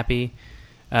Feminist Happy,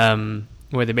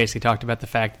 where they basically talked about the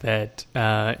fact that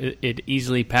it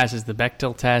easily passes the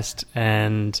Bechdel test,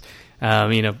 and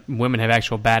women have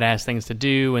actual badass things to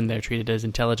do, and they're treated as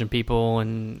intelligent people,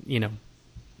 and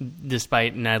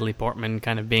despite Natalie Portman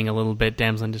kind of being a little bit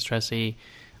damsel in distress-y,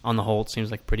 on the whole, it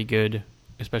seems like pretty good,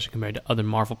 especially compared to other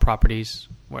Marvel properties,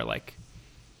 where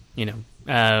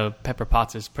Pepper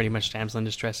Potts is pretty much damsel in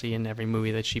distress-y in every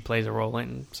movie that she plays a role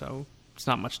in, so it's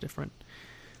not much different.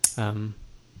 I don't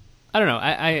know.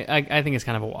 I think it's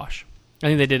kind of a wash. I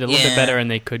think they did a little bit better,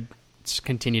 and they could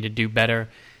continue to do better.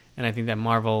 And I think that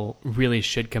Marvel really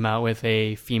should come out with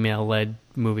a female-led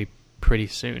movie pretty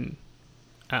soon.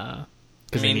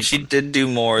 She did do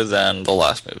more than the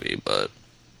last movie, but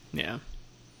yeah.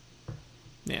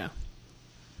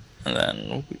 And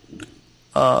then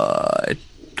I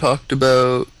talked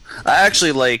about. I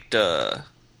actually liked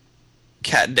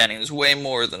Kat Dennings way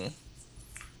more than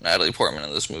Natalie Portman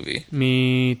in this movie.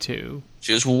 Me too.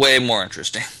 She was way more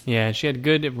interesting. Yeah, she had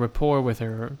good rapport with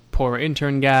her poor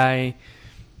intern guy,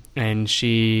 and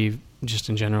she just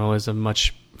in general is a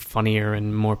much funnier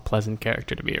and more pleasant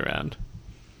character to be around.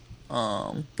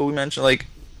 But we mentioned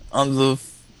and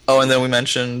then we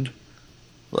mentioned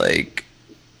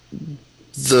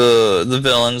the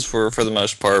villains were for the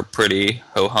most part pretty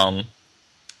ho-hum.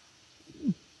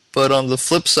 But on the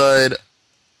flip side,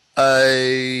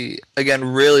 I again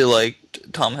really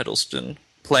liked Tom Hiddleston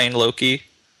playing Loki,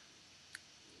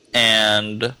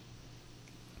 and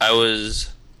I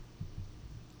was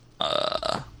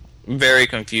very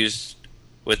confused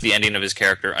with the ending of his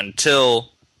character until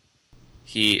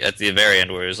he, at the very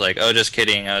end, where he was like, "Oh, just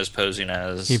kidding, I was posing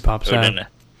as he pops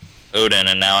Odin,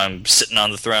 and now I'm sitting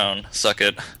on the throne. Suck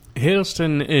it."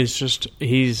 Hiddleston is just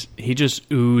he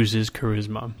just oozes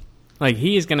charisma. Like,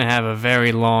 he is going to have a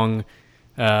very long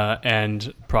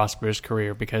and prosperous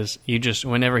career, because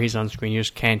whenever he's on screen, you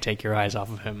just can't take your eyes off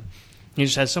of him. He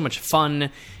just has so much fun,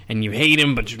 and you hate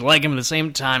him, but you like him at the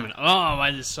same time. And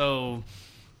I just so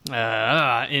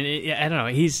I don't know.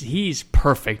 He's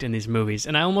perfect in these movies,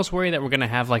 and I almost worry that we're going to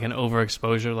have like an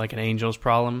overexposure, like an Angels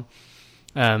problem,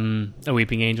 a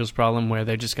Weeping Angels problem, where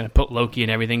they're just going to put Loki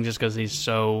in everything just because he's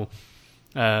so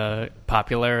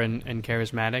popular and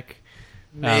charismatic.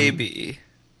 Maybe.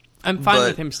 I'm fine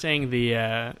with him staying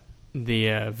the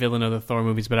villain of the Thor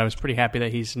movies, but I was pretty happy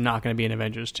that he's not going to be in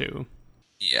Avengers 2.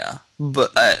 Yeah,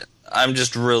 but I'm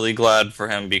just really glad for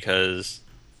him, because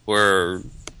where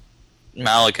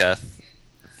Malekith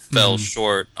fell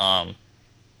short,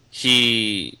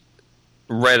 he,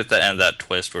 right at the end of that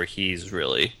twist where he's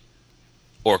really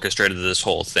orchestrated this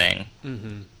whole thing,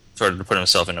 sort of to put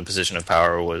himself in a position of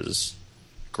power, was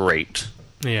great.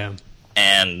 Yeah.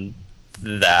 And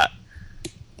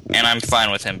I'm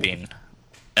fine with him being,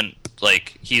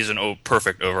 he's a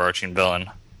perfect overarching villain.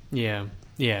 Yeah.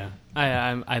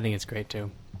 I think it's great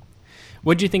too.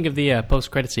 What did you think of the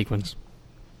post-credit sequence?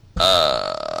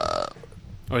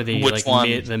 Or the which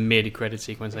one? The mid-credit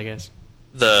sequence, I guess.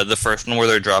 The first one where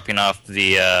they're dropping off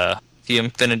the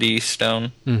Infinity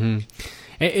Stone. Mm-hmm.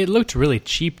 It looked really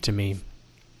cheap to me,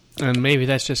 and maybe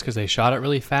that's just because they shot it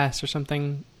really fast or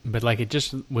something. But it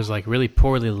just was really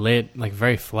poorly lit,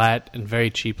 very flat and very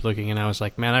cheap looking. And I was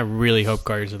like, man, I really hope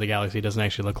Guardians of the Galaxy doesn't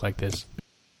actually look like this.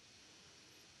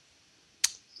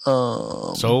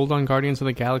 Sold on Guardians of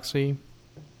the Galaxy,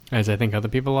 as I think other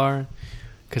people are,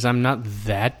 because I'm not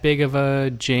that big of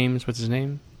a James. What's his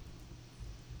name?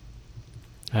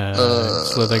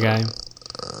 Slither guy.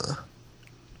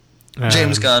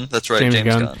 James Gunn. That's right, James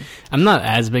Gunn. I'm not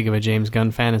as big of a James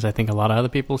Gunn fan as I think a lot of other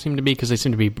people seem to be, because they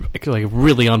seem to be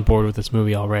really on board with this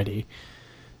movie already.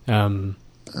 So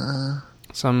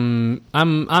I'm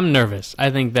nervous. I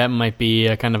think that might be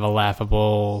a kind of a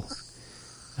laughable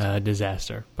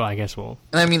disaster, but I guess we'll.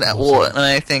 And I mean, and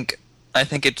I think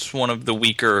it's one of the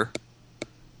weaker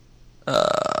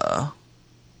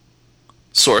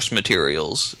source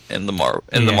materials in the Marvel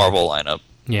lineup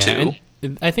too.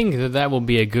 And I think that will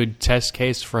be a good test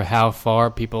case for how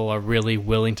far people are really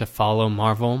willing to follow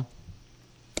Marvel.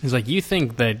 He's like, you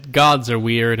think that gods are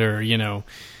weird, or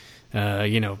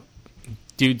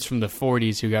dudes from the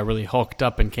 40s who got really hulked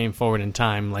up and came forward in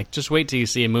time. Like, just wait till you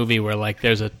see a movie where like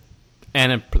there's a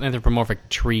anthropomorphic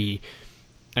tree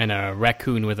and a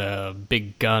raccoon with a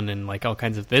big gun and like all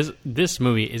kinds of this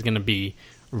movie is going to be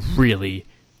really,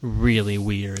 really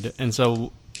weird. And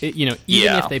so, even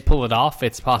if they pull it off,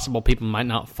 it's possible people might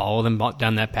not follow them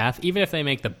down that path. Even if they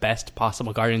make the best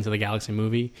possible Guardians of the Galaxy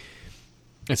movie,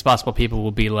 it's possible people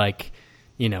will be like,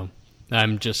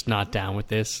 I'm just not down with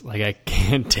this. Like, I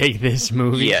can't take this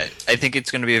movie. Yeah, I think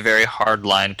it's going to be a very hard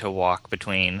line to walk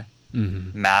between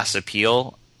mass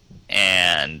appeal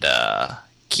and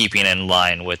keeping in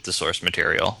line with the source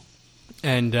material.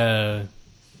 And,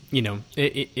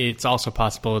 it's also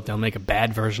possible that they'll make a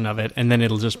bad version of it, and then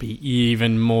it'll just be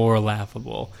even more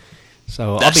laughable.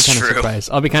 So I'll be kind of surprised.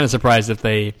 I'll be kind of surprised if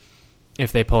they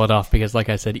pull it off, because, like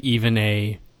I said, even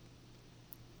a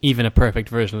perfect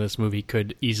version of this movie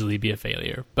could easily be a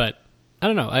failure. But I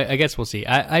don't know. I guess we'll see.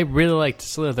 I really liked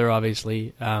Slither,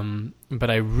 obviously, but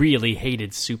I really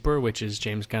hated Super, which is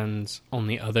James Gunn's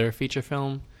only other feature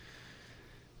film.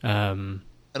 I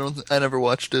never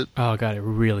watched it. Oh god, it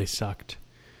really sucked.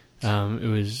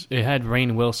 It had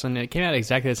Rainn Wilson. It came out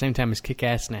exactly the same time as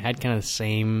Kick-Ass, and it had kind of the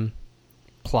same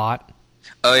plot.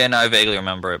 Oh yeah, no, I vaguely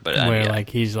remember it, but where like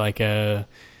he's like a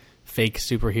fake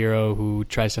superhero who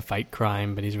tries to fight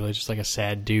crime, but he's really just like a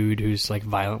sad dude who's like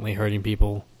violently hurting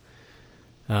people.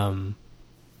 So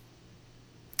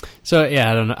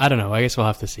yeah, I don't know. I guess we'll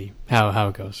have to see how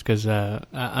it goes, because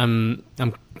I'm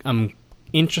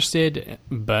interested,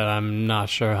 but I'm not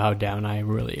sure how down I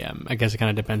really am. I guess it kind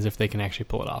of depends if they can actually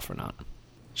pull it off or not.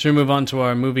 Should we move on to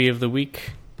our movie of the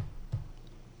week?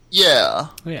 Yeah.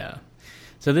 Yeah.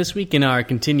 So this week in our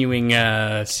continuing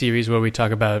series where we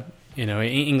talk about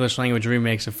English language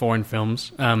remakes of foreign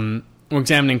films, we're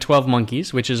examining 12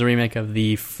 Monkeys, which is a remake of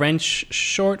the French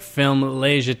short film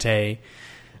Les Jetés.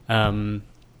 And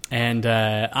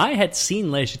I had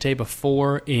Les Jetés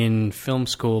before in film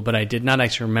school, but I did not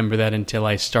actually remember that until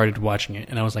I started watching it.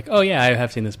 And I was like, oh yeah, I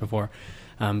have seen this before.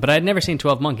 But I had never seen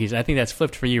 12 Monkeys. I think that's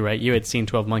flipped for you, right? You had seen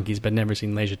 12 Monkeys, but never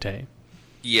seen Les Jetés.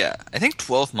 Yeah, I think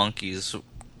 12 Monkeys,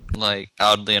 like,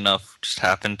 oddly enough, just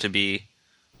happened to be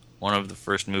one of the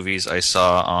first movies I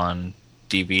saw on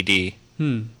DVD.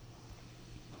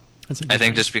 I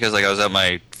think just because like I was at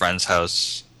my friend's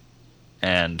house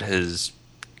and his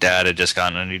dad had just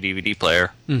gotten a new DVD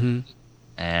player, and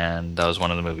that was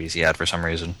one of the movies he had for some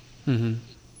reason.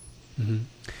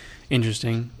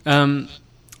 Interesting.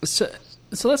 So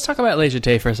let's talk about Les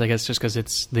Jetés first, I guess, just because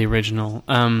it's the original.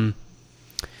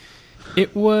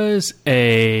 It was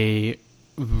a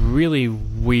really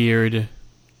weird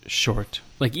short.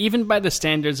 Like, even by the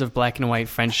standards of black and white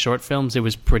French short films, it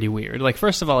was pretty weird. Like,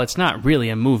 first of all, it's not really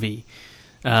a movie.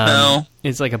 No.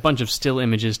 It's like a bunch of still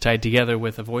images tied together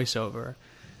with a voiceover.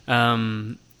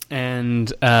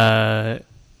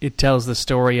 It tells the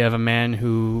story of a man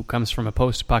who comes from a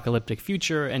post-apocalyptic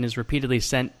future and is repeatedly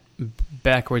sent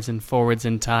backwards and forwards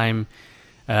in time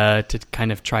to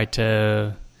kind of try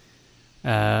to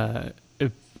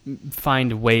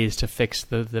find ways to fix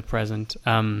the present.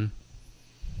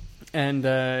 And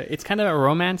it's kind of a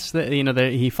romance that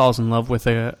that he falls in love with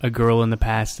a girl in the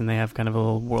past, and they have kind of a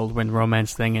little whirlwind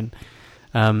romance thing.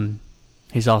 And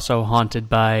he's also haunted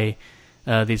by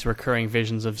these recurring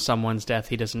visions of someone's death.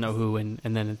 He doesn't know who, and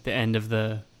then at the end of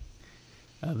the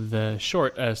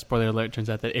short, spoiler alert, turns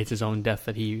out that it's his own death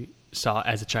that he saw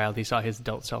as a child. He saw his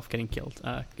adult self getting killed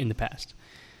in the past.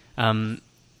 A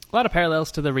lot of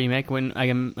parallels to the remake. When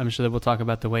I'm sure that we'll talk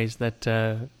about the ways that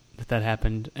that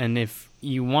happened. And if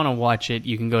you want to watch it,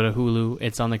 you can go to Hulu.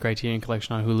 It's on the Criterion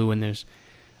Collection on Hulu, and there's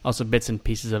also bits and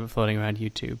pieces of it floating around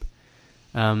YouTube.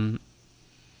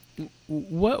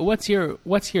 What's your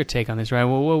take on this,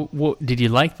 Ryan? What, did you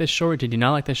like this short? Did you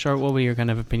not like this short? What were your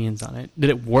kind of opinions on it? Did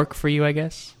it work for you, I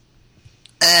guess?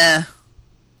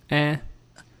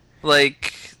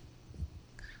 Like,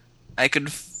 I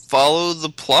could follow the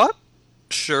plot,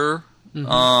 sure. But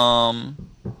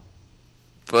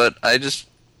I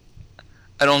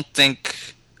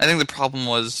think the problem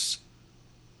was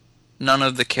none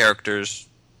of the characters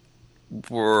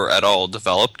were at all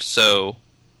developed, so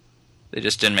they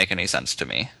just didn't make any sense to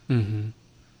me.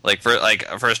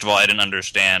 First of all, I didn't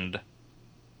understand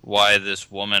why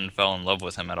this woman fell in love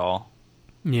with him at all.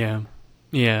 Yeah.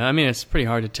 I mean, it's pretty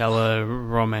hard to tell a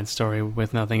romance story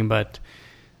with nothing but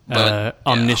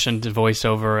omniscient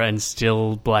voiceover and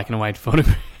still black and white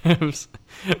photographs.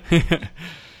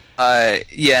 And I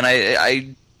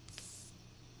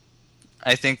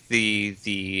think the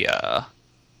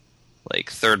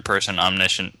third person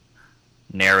omniscient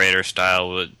narrator style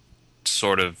would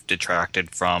sort of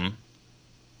detracted from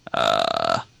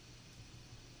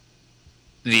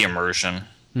the immersion.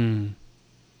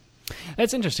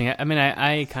 That's interesting. I mean,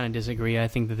 I kind of disagree. I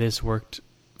think that this worked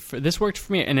for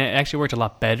me, and it actually worked a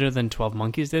lot better than 12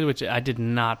 Monkeys did, which I did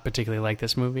not particularly like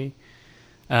this movie.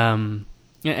 And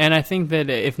I think that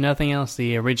if nothing else,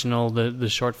 the original, the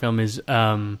short film is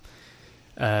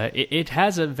it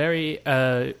has a very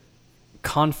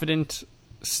confident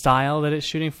style that it's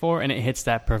shooting for, and it hits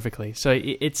that perfectly. So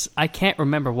I can't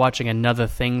remember watching another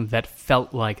thing that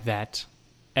felt like that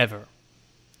ever.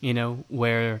 You know,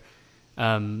 where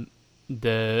the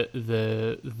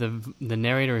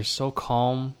narrator is so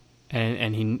calm,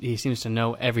 and he seems to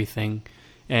know everything,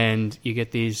 and you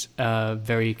get these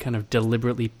very kind of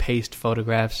deliberately paced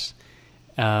photographs,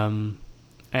 and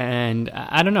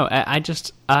I don't know,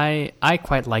 I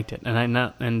quite liked it, and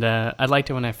I liked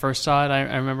it when I first saw it.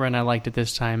 I remember, and I liked it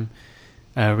this time,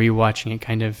 rewatching it,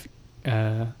 kind of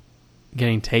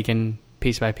getting taken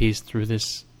piece by piece through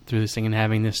this thing and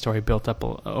having this story built up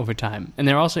over time. And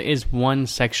there also is one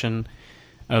section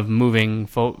of moving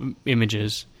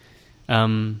images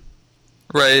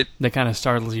right, that kind of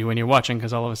startles you when you're watching,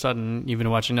 because all of a sudden you've been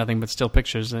watching nothing but still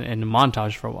pictures and a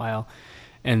montage for a while,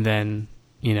 and then,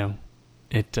 you know,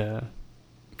 it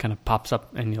kind of pops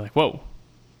up and you're like, whoa,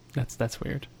 that's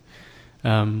weird.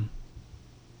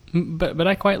 But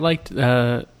I quite liked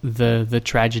the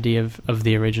tragedy of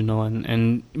the original,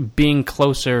 and being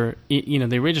closer. You know,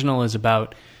 the original is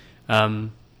about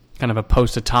kind of a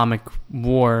post-atomic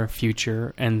war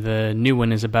future, and the new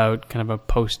one is about kind of a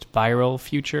post-viral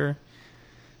future.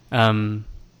 And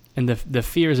the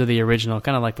fears of the original,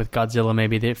 kind of like with Godzilla,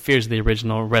 maybe the fears of the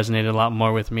original resonated a lot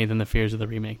more with me than the fears of the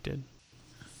remake did.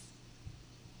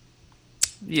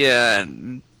 Yeah,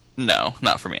 no,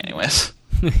 not for me anyways.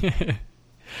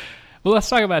 Well, let's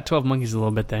talk about 12 Monkeys a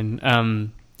little bit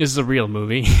then. This is a real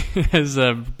movie. It has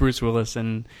Bruce Willis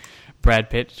and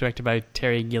Brad Pitt, directed by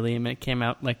Terry Gilliam. It came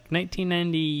out like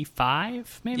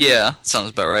 1995, maybe? Yeah, sounds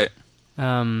about right.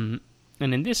 And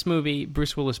in this movie,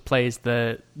 Bruce Willis plays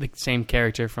the same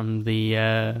character from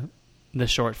the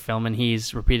short film, and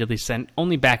he's repeatedly sent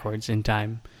only backwards in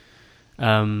time.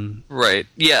 Right.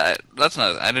 Yeah, that's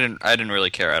not. I didn't really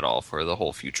care at all for the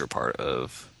whole future part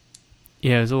of.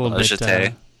 Yeah, it was a little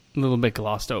bit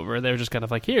glossed over. They were just kind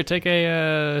of like, here, take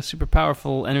a super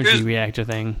powerful energy reactor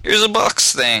thing. Here's a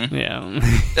box thing. Yeah.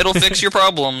 It'll fix your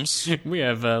problems. We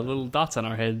have little dots on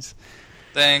our heads.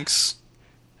 Thanks.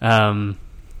 The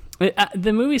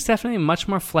movie's definitely much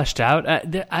more fleshed out.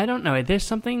 I don't know. There's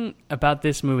something about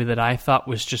this movie that I thought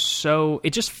was just so...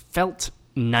 It just felt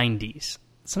 90s.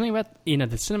 Something about, you know,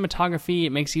 the cinematography.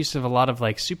 It makes use of a lot of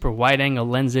like super wide-angle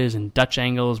lenses and Dutch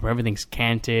angles where everything's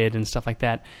canted and stuff like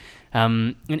that.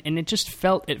 And it just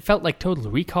felt like Total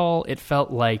Recall. It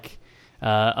felt like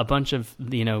a bunch of,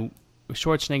 you know,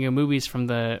 Schwarzenegger movies from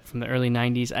the early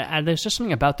 90s. There's just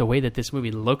something about the way that this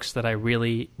movie looks that I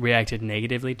really reacted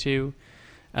negatively to.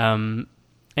 And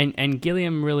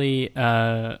Gilliam really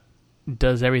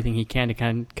does everything he can to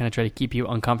kind of try to keep you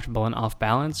uncomfortable and off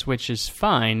balance, which is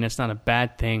fine. That's not a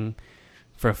bad thing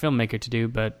for a filmmaker to do,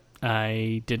 but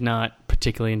I did not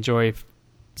particularly enjoy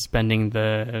spending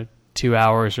the 2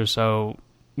 hours or so,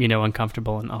 you know,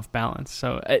 uncomfortable and off balance.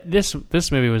 So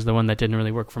this movie was the one that didn't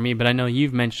really work for me, but I know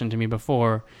you've mentioned to me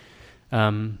before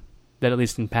that at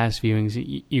least in past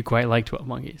viewings you quite liked 12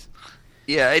 Monkeys.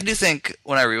 Yeah, I do think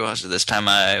when I rewatched it this time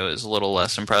I was a little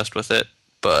less impressed with it,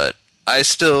 but I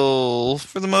still,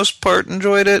 for the most part,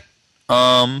 enjoyed it.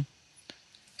 And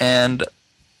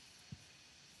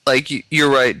like you're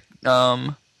right,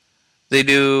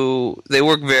 they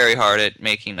work very hard at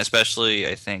making, especially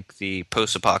I think the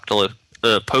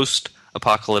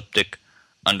post-apocalyptic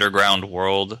underground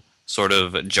world sort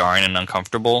of jarring and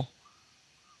uncomfortable.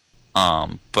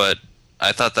 But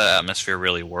I thought the atmosphere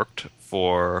really worked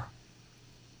for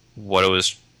what it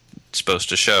was supposed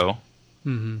to show.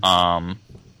 Mm-hmm.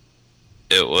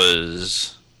 It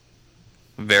was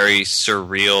very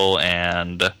surreal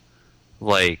and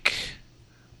like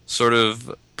sort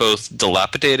of both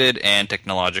dilapidated and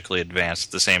technologically advanced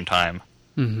at the same time.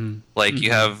 Mm-hmm. Like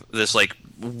you have this like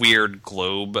weird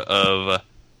globe of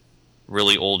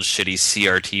really old shitty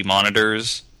CRT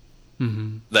monitors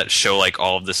that show like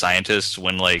all of the scientists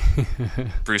when like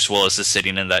Bruce Willis is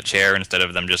sitting in that chair instead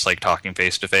of them just like talking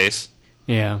face to face.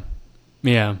 Yeah.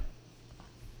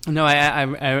 No,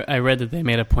 I read that they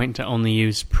made a point to only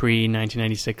use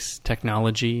pre-1996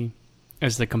 technology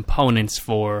as the components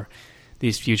for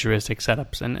these futuristic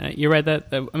setups, and you're right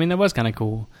that was kind of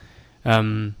cool.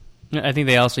 I think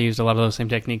they also used a lot of those same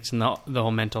techniques in the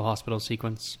whole mental hospital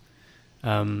sequence.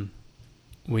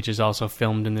 which is also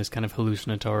filmed in this kind of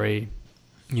hallucinatory,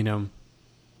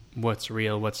 what's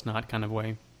real, what's not kind of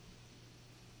way.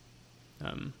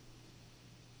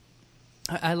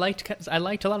 I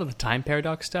liked a lot of the time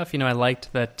paradox stuff. I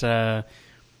liked that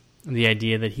the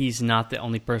idea that he's not the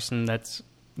only person that's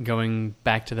going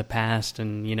back to the past,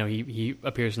 and he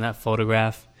appears in that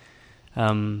photograph,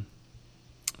 toward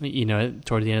the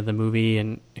end of the movie,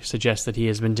 and suggests that he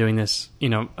has been doing this,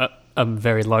 a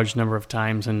very large number of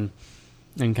times, and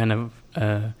kind of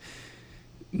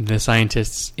the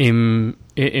scientists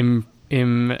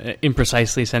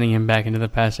imprecisely sending him back into the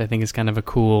past, I think, is kind of a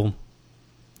cool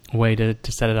way to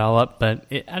set it all up. But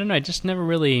I don't know, I just never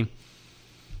really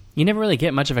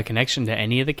get much of a connection to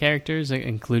any of the characters,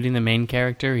 including the main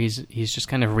character. He's just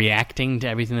kind of reacting to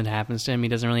everything that happens to him. He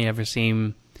doesn't really ever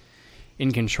seem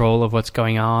in control of what's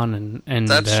going on, and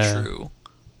that's true.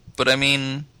 But I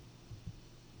mean,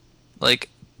 like,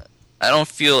 I don't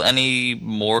feel any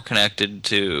more connected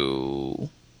to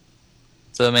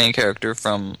the main character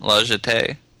from La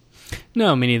Jetée.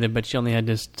 No, me neither, but you only had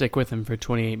to stick with him for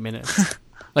 28 minutes.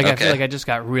 Like, okay. I feel like I just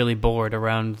got really bored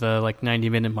around the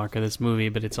 90-minute mark of this movie,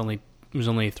 but it was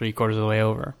only 3/4 of the way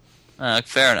over.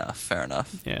 Fair enough.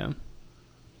 Yeah.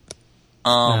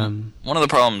 One of the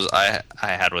problems I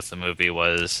had with the movie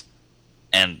was,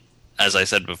 and as I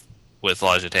said with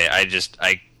La Jetée,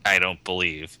 I don't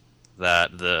believe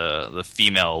that the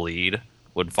female lead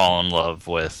would fall in love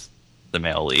with the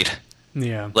male lead.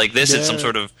 Yeah. Like, this is some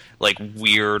sort of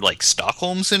weird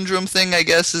Stockholm syndrome thing, I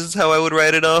guess, is how I would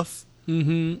write it off.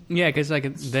 Mm-hmm. Yeah, because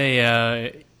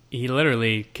he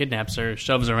literally kidnaps her,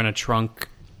 shoves her in a trunk,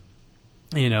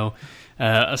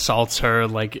 assaults her,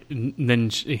 then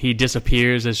he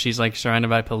disappears as she's surrounded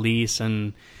by police,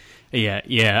 and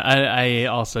I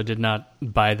also did not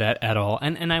buy that at all,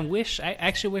 and I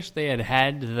actually wish they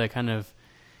had the kind of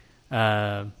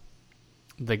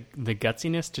the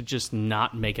gutsiness to just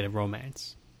not make it a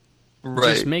romance,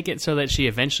 right? Just make it so that she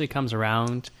eventually comes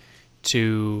around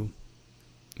to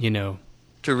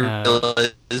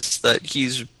realize that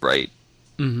he's right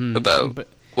about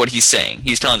what he's saying.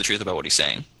 He's telling the truth about what he's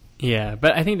saying. Yeah,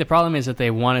 but I think the problem is that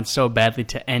they wanted so badly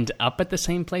to end up at the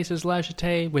same place as La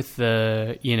Jetée, with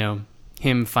the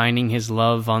him finding his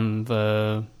love on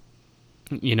the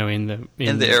in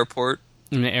the airport.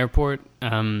 In the airport,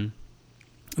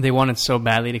 they wanted so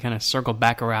badly to kind of circle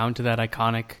back around to that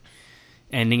iconic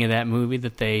ending of that movie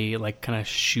that they kind of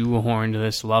shoehorned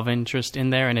this love interest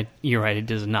in there, and you're right, it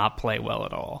does not play well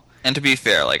at all. And to be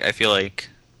fair, I feel like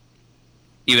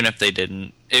even if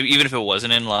it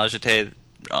wasn't in La Jetée,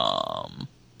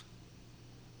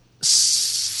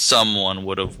 someone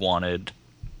would have wanted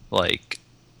a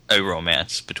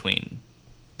romance between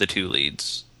the two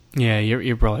leads. Yeah,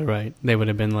 you're probably right. They would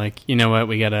have been you know what,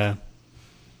 we've got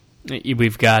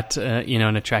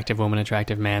an attractive woman,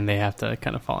 attractive man. They have to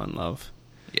kind of fall in love.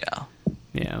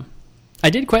 Yeah. I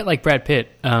did quite like Brad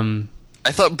Pitt. I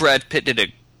thought Brad Pitt did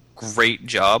a great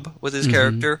job with his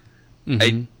character.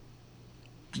 I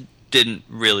didn't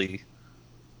really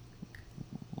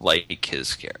like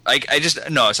his character.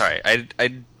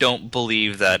 I don't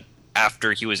believe that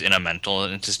after he was in a mental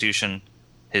institution,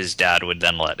 his dad would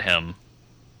then let him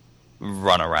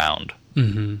run around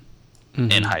in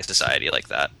high society like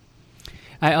that.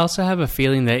 I also have a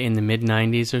feeling that in the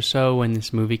mid-90s or so, when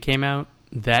this movie came out,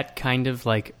 that kind of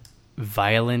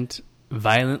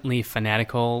violently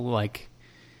fanatical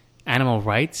animal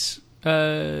rights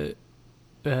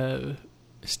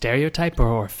stereotype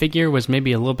or figure was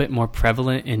maybe a little bit more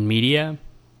prevalent in media.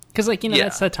 Because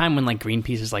that's the time when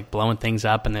Greenpeace is blowing things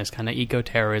up, and there's kind of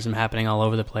eco-terrorism happening all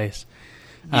over the place.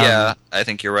 I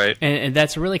think you're right. And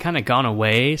that's really kind of gone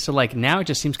away. So now it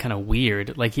just seems kind of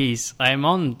weird. I'm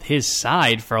on his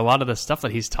side for a lot of the stuff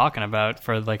that he's talking about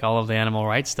for all of the animal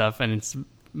rights stuff,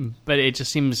 but it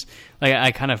just seems like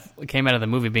I kind of came out of the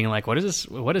movie being what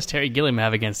does Terry Gilliam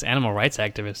have against animal rights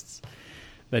activists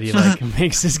that he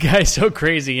makes this guy so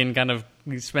crazy, and kind of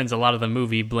spends a lot of the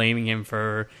movie blaming him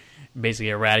for basically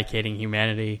eradicating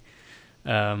humanity,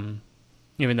 even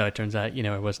though it turns out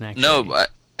it wasn't actually. No,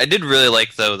 I did really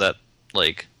like, though, that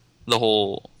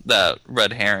that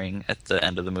red herring at the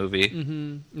end of the movie.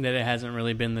 Mm-hmm. That it hasn't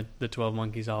really been the 12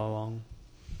 Monkeys all along.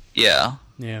 Yeah.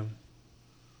 Yeah.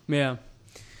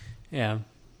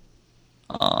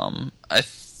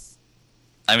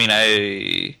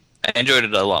 I enjoyed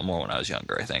it a lot more when I was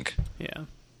younger, I think. Yeah.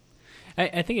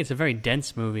 I think it's a very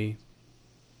dense movie.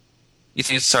 You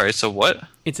think so what?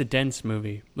 It's a dense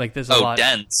movie. There's a lot.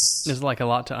 Dense. There's a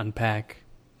lot to unpack.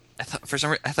 I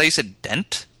thought you said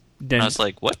dent. Dent. And I was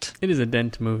like, what? It is a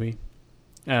dent movie.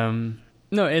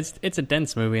 No, it's a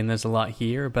dense movie, and there's a lot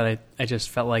here, but I just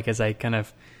felt like as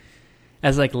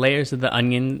like layers of the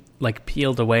onion like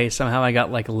peeled away, somehow I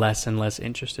got like less and less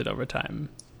interested over time.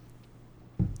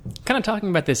 Kind of talking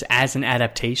about this as an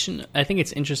adaptation, I think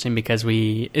it's interesting because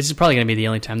this is probably going to be the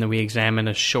only time that we examine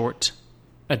a short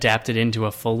adapted into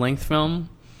a full-length film.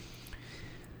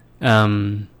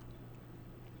 And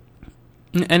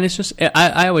it's just,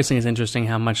 I always think it's interesting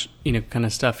how much, kind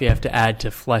of stuff you have to add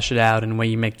to flesh it out, and where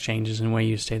you make changes and where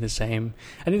you stay the same.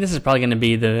 I think this is probably going to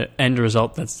be the end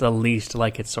result that's the least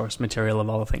like its source material of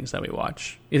all the things that we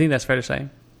watch. You think that's fair to say?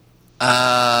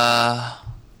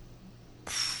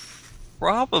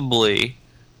 Probably.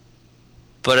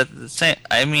 But at the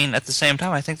same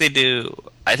time, I think they do.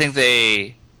 I think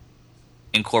they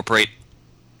incorporate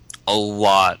a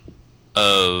lot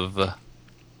of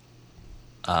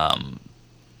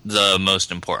the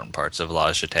most important parts of La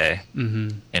Jetée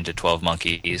into 12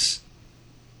 Monkeys,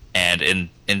 and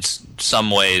in some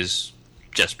ways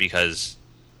just because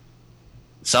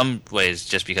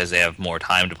they have more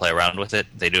time to play around with it,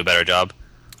 they do a better job.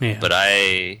 Yeah. But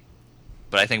I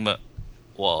think,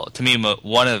 to me,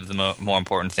 one of the more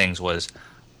important things was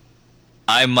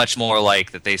I much more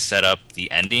like that they set up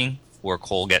the ending where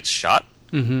Cole gets shot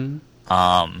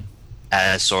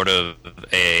as sort of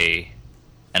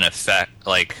an effect,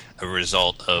 like a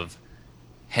result of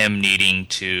him needing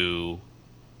to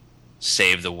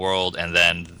save the world, and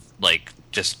then like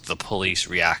just the police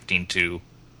reacting to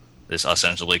this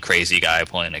ostensibly crazy guy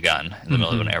pointing a gun in the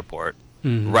middle of an airport,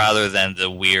 rather than the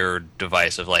weird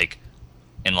device of like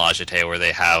in La Jetée where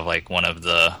they have like one of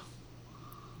the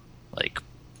like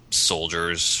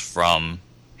soldiers from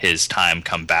his time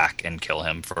come back and kill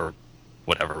him for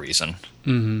whatever reason.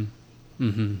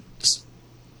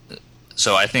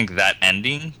 So I think that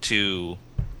ending to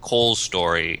Cole's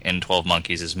story in 12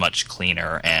 Monkeys is much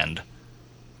cleaner and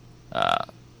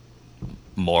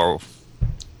more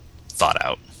thought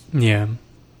out. Yeah,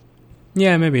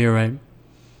 maybe you're right.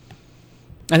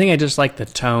 I think I just like the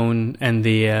tone and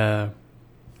the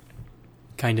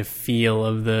kind of feel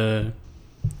of the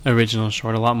original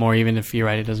short a lot more, even if you're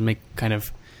right, it doesn't make kind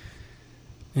of...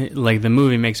 Like, the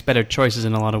movie makes better choices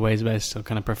in a lot of ways, but I still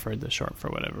kind of preferred the short for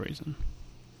whatever reason.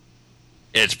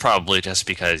 It's probably just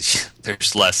because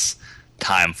there's less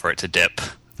time for it to dip.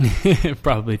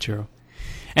 Probably true.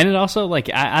 And it also, like,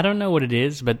 I don't know what it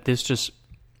is, but this just...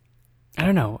 I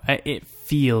don't know. It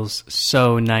feels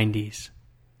so 90s.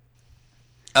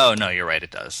 Oh, no, you're right,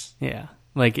 it does. Yeah.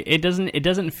 Like, it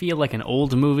doesn't feel like an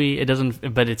old movie. It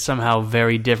doesn't... But it's somehow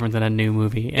very different than a new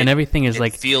movie. And everything is,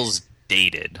 like... It feels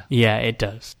dated. Yeah, it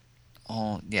does.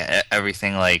 Oh, yeah,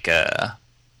 everything like,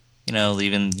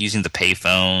 even using the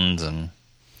payphones and...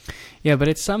 Yeah, but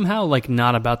it's somehow, like,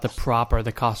 not about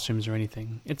the costumes or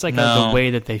anything. It's, like, the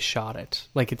way that they shot it.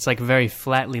 Like, it's, like, very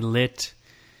flatly lit.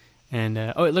 And,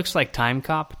 it looks like Time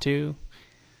Cop, too.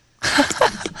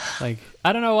 Like,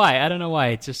 I don't know why.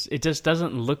 It just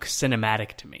doesn't look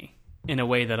cinematic to me in a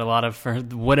way that a lot of, for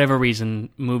whatever reason,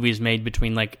 movies made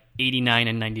between, like, 89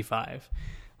 and 95,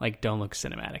 like, don't look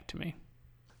cinematic to me.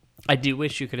 I do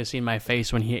wish you could have seen my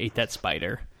face when he ate that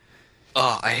spider.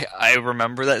 Oh, I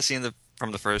remember that scene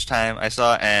from the first time I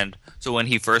saw, and so when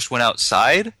he first went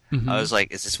outside, I was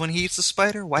like, is this when he eats the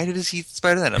spider? Why did he eat the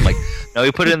spider then? I'm like, no,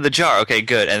 he put it in the jar. Okay,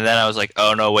 good. And then I was like,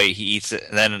 oh, no, wait, he eats it.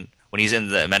 And then when he's in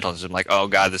the mental institute, I'm like, oh,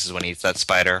 God, this is when he eats that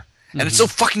spider. And it's so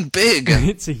fucking big.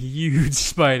 It's a huge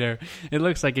spider. It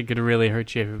looks like it could really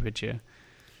hurt you if it bit you.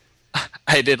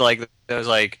 I did like, it was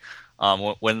like,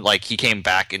 when like he came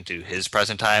back into his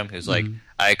present time, he was like,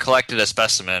 I collected a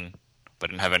specimen,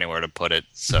 but didn't have anywhere to put it,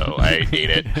 so I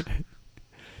ate it.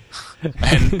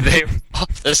 And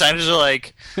the signers are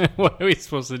like, what are we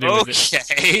supposed to do with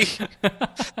it? Okay.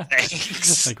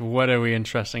 Thanks. Like, what are we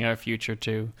entrusting our future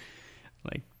to?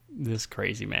 Like, this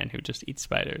crazy man who just eats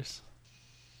spiders.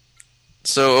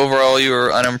 So overall, you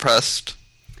were unimpressed?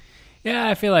 Yeah,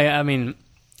 I feel like,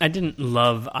 I didn't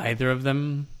love either of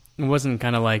them. It wasn't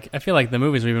kind of like... I feel like the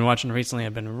movies we've been watching recently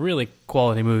have been really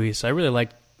quality movies. So I really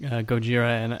liked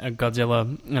Gojira and Godzilla,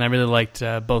 and I really liked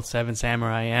both Seven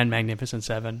Samurai and Magnificent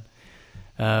Seven.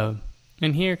 And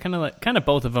here, kind of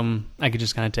both of them, I could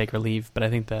just kind of take or leave. But I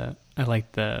think I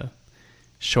liked the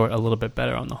short a little bit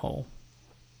better on the whole.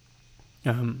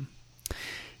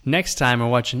 Next time, we're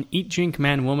watching Eat, Drink,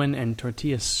 Man, Woman, and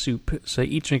Tortilla Soup. So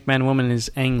Eat, Drink, Man, Woman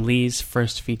is Ang Lee's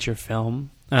first feature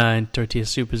film. And Tortilla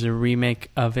Soup is a remake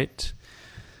of it.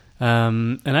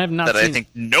 And I have not seen... I think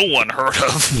no one heard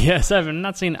of. Yes, I have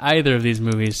not seen either of these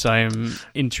movies, so I am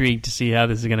intrigued to see how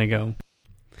this is going to go.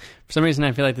 For some reason,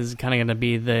 I feel like this is kind of going to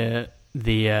be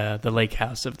the lake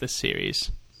house of this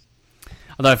series.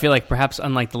 Although I feel like perhaps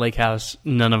unlike the Lake House,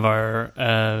 none of our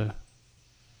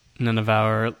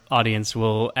audience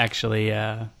will actually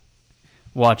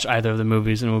watch either of the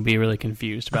movies and will be really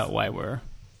confused about why we're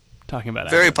talking about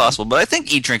it. Very possible, but I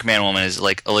think Eat, Drink, Man, Woman is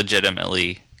like a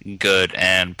legitimately good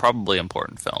and probably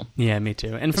important film. Yeah, me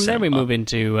too. And from there we move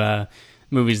into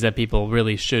movies that people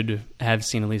really should have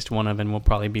seen at least one of, and will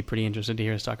probably be pretty interested to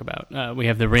hear us talk about. We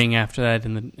have The Ring after that,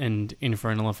 and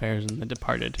Infernal Affairs, and The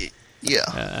Departed. Yeah,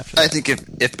 after that. I think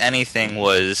if anything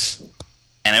was,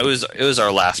 and it was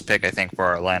our last pick, I think, for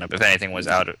our lineup. If anything was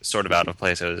out of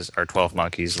place, it was our 12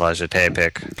 Monkeys La Jetée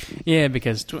pick. Yeah,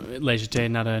 because La Jetée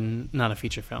not a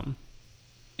feature film.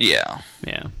 Yeah.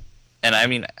 Yeah. And I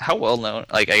mean, how well known?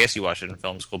 Like, I guess you watched it in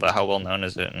film school, but how well known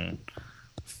is it in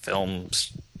film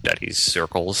studies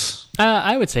circles?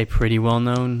 I would say pretty well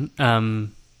known.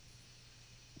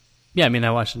 Yeah, I mean,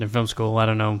 I watched it in film school. I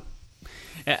don't know.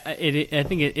 I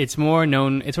think it's more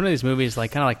known. It's one of these movies,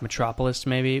 like kind of like Metropolis,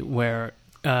 maybe, where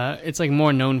it's like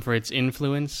more known for its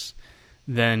influence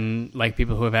than like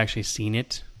people who have actually seen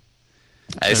it.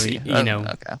 I see. You know,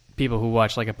 okay. People who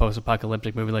watch like a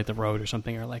post-apocalyptic movie like The Road or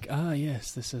something are like, oh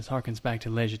yes, this harkens back to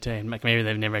La Jetée, and like maybe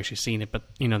they've never actually seen it, but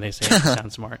you know they say it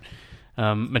sounds smart.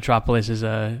 Metropolis is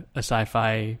a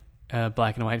sci-fi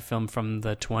black and white film from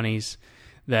the 1920s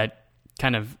that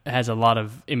kind of has a lot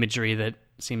of imagery that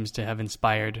seems to have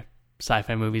inspired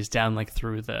sci-fi movies down like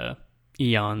through the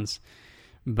eons.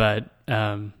 But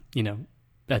you know,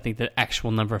 I think the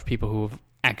actual number of people who have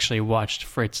actually watched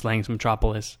Fritz Lang's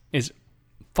Metropolis is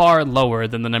far lower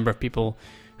than the number of people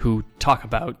who talk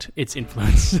about its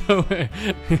influence. So,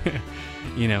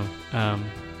 you know,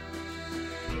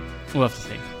 we'll have to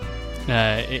see.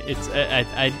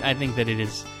 I think that it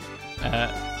is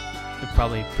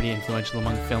probably pretty influential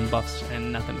among film buffs,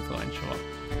 and nothing influential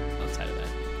outside of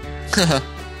that.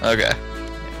 Okay.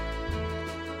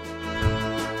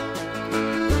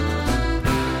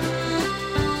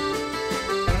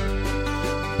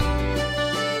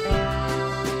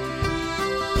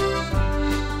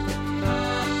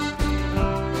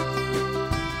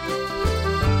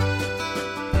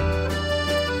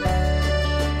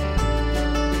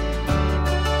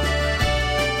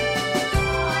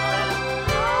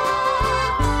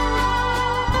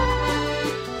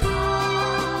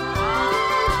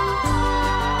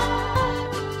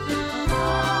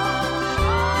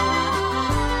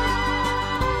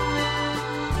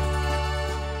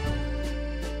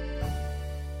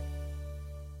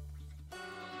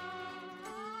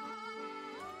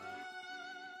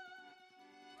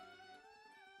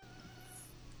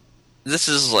 This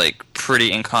is like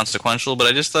pretty inconsequential, but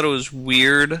I just thought it was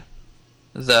weird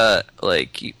that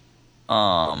like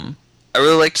I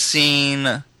really liked seeing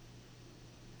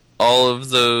all of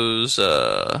those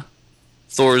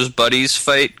Thor's buddies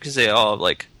fight, because they all have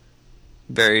like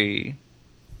very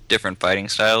different fighting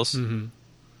styles. Mm-hmm.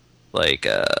 Like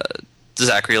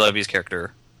Zachary Levi's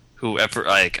character, who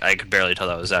I could barely tell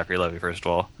that was Zachary Levi, first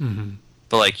of all. Mm-hmm.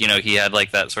 But like, you know, he had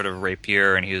like that sort of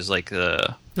rapier, and he was like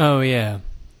the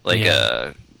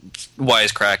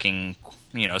wisecracking,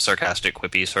 you know, sarcastic,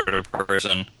 quippy sort of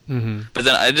person. Mm-hmm. But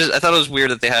then I thought it was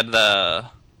weird that they had the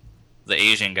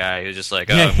Asian guy who's just like,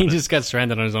 he just got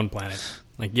stranded on his own planet.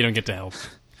 Like, you don't get to help.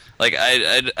 Like,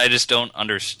 I just don't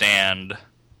understand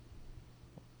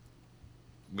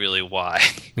really why.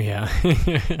 Yeah.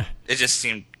 It just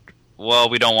seemed, well,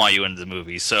 we don't want you in the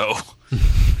movie, so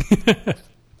we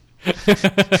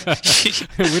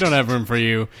don't have room for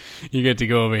you. You get to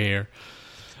go over here.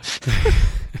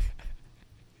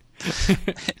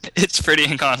 It's pretty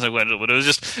inconsequential, but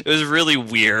it was really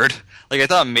weird. Like, I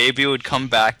thought maybe it would come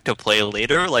back to play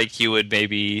later, like he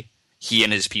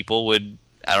and his people would,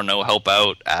 I don't know, help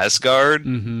out Asgard,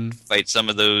 fight some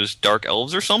of those dark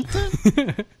elves or something.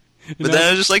 But then I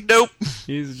was just like, nope.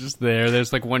 He's just there.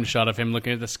 There's like one shot of him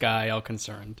looking at the sky, all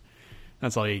concerned.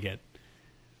 That's all you get.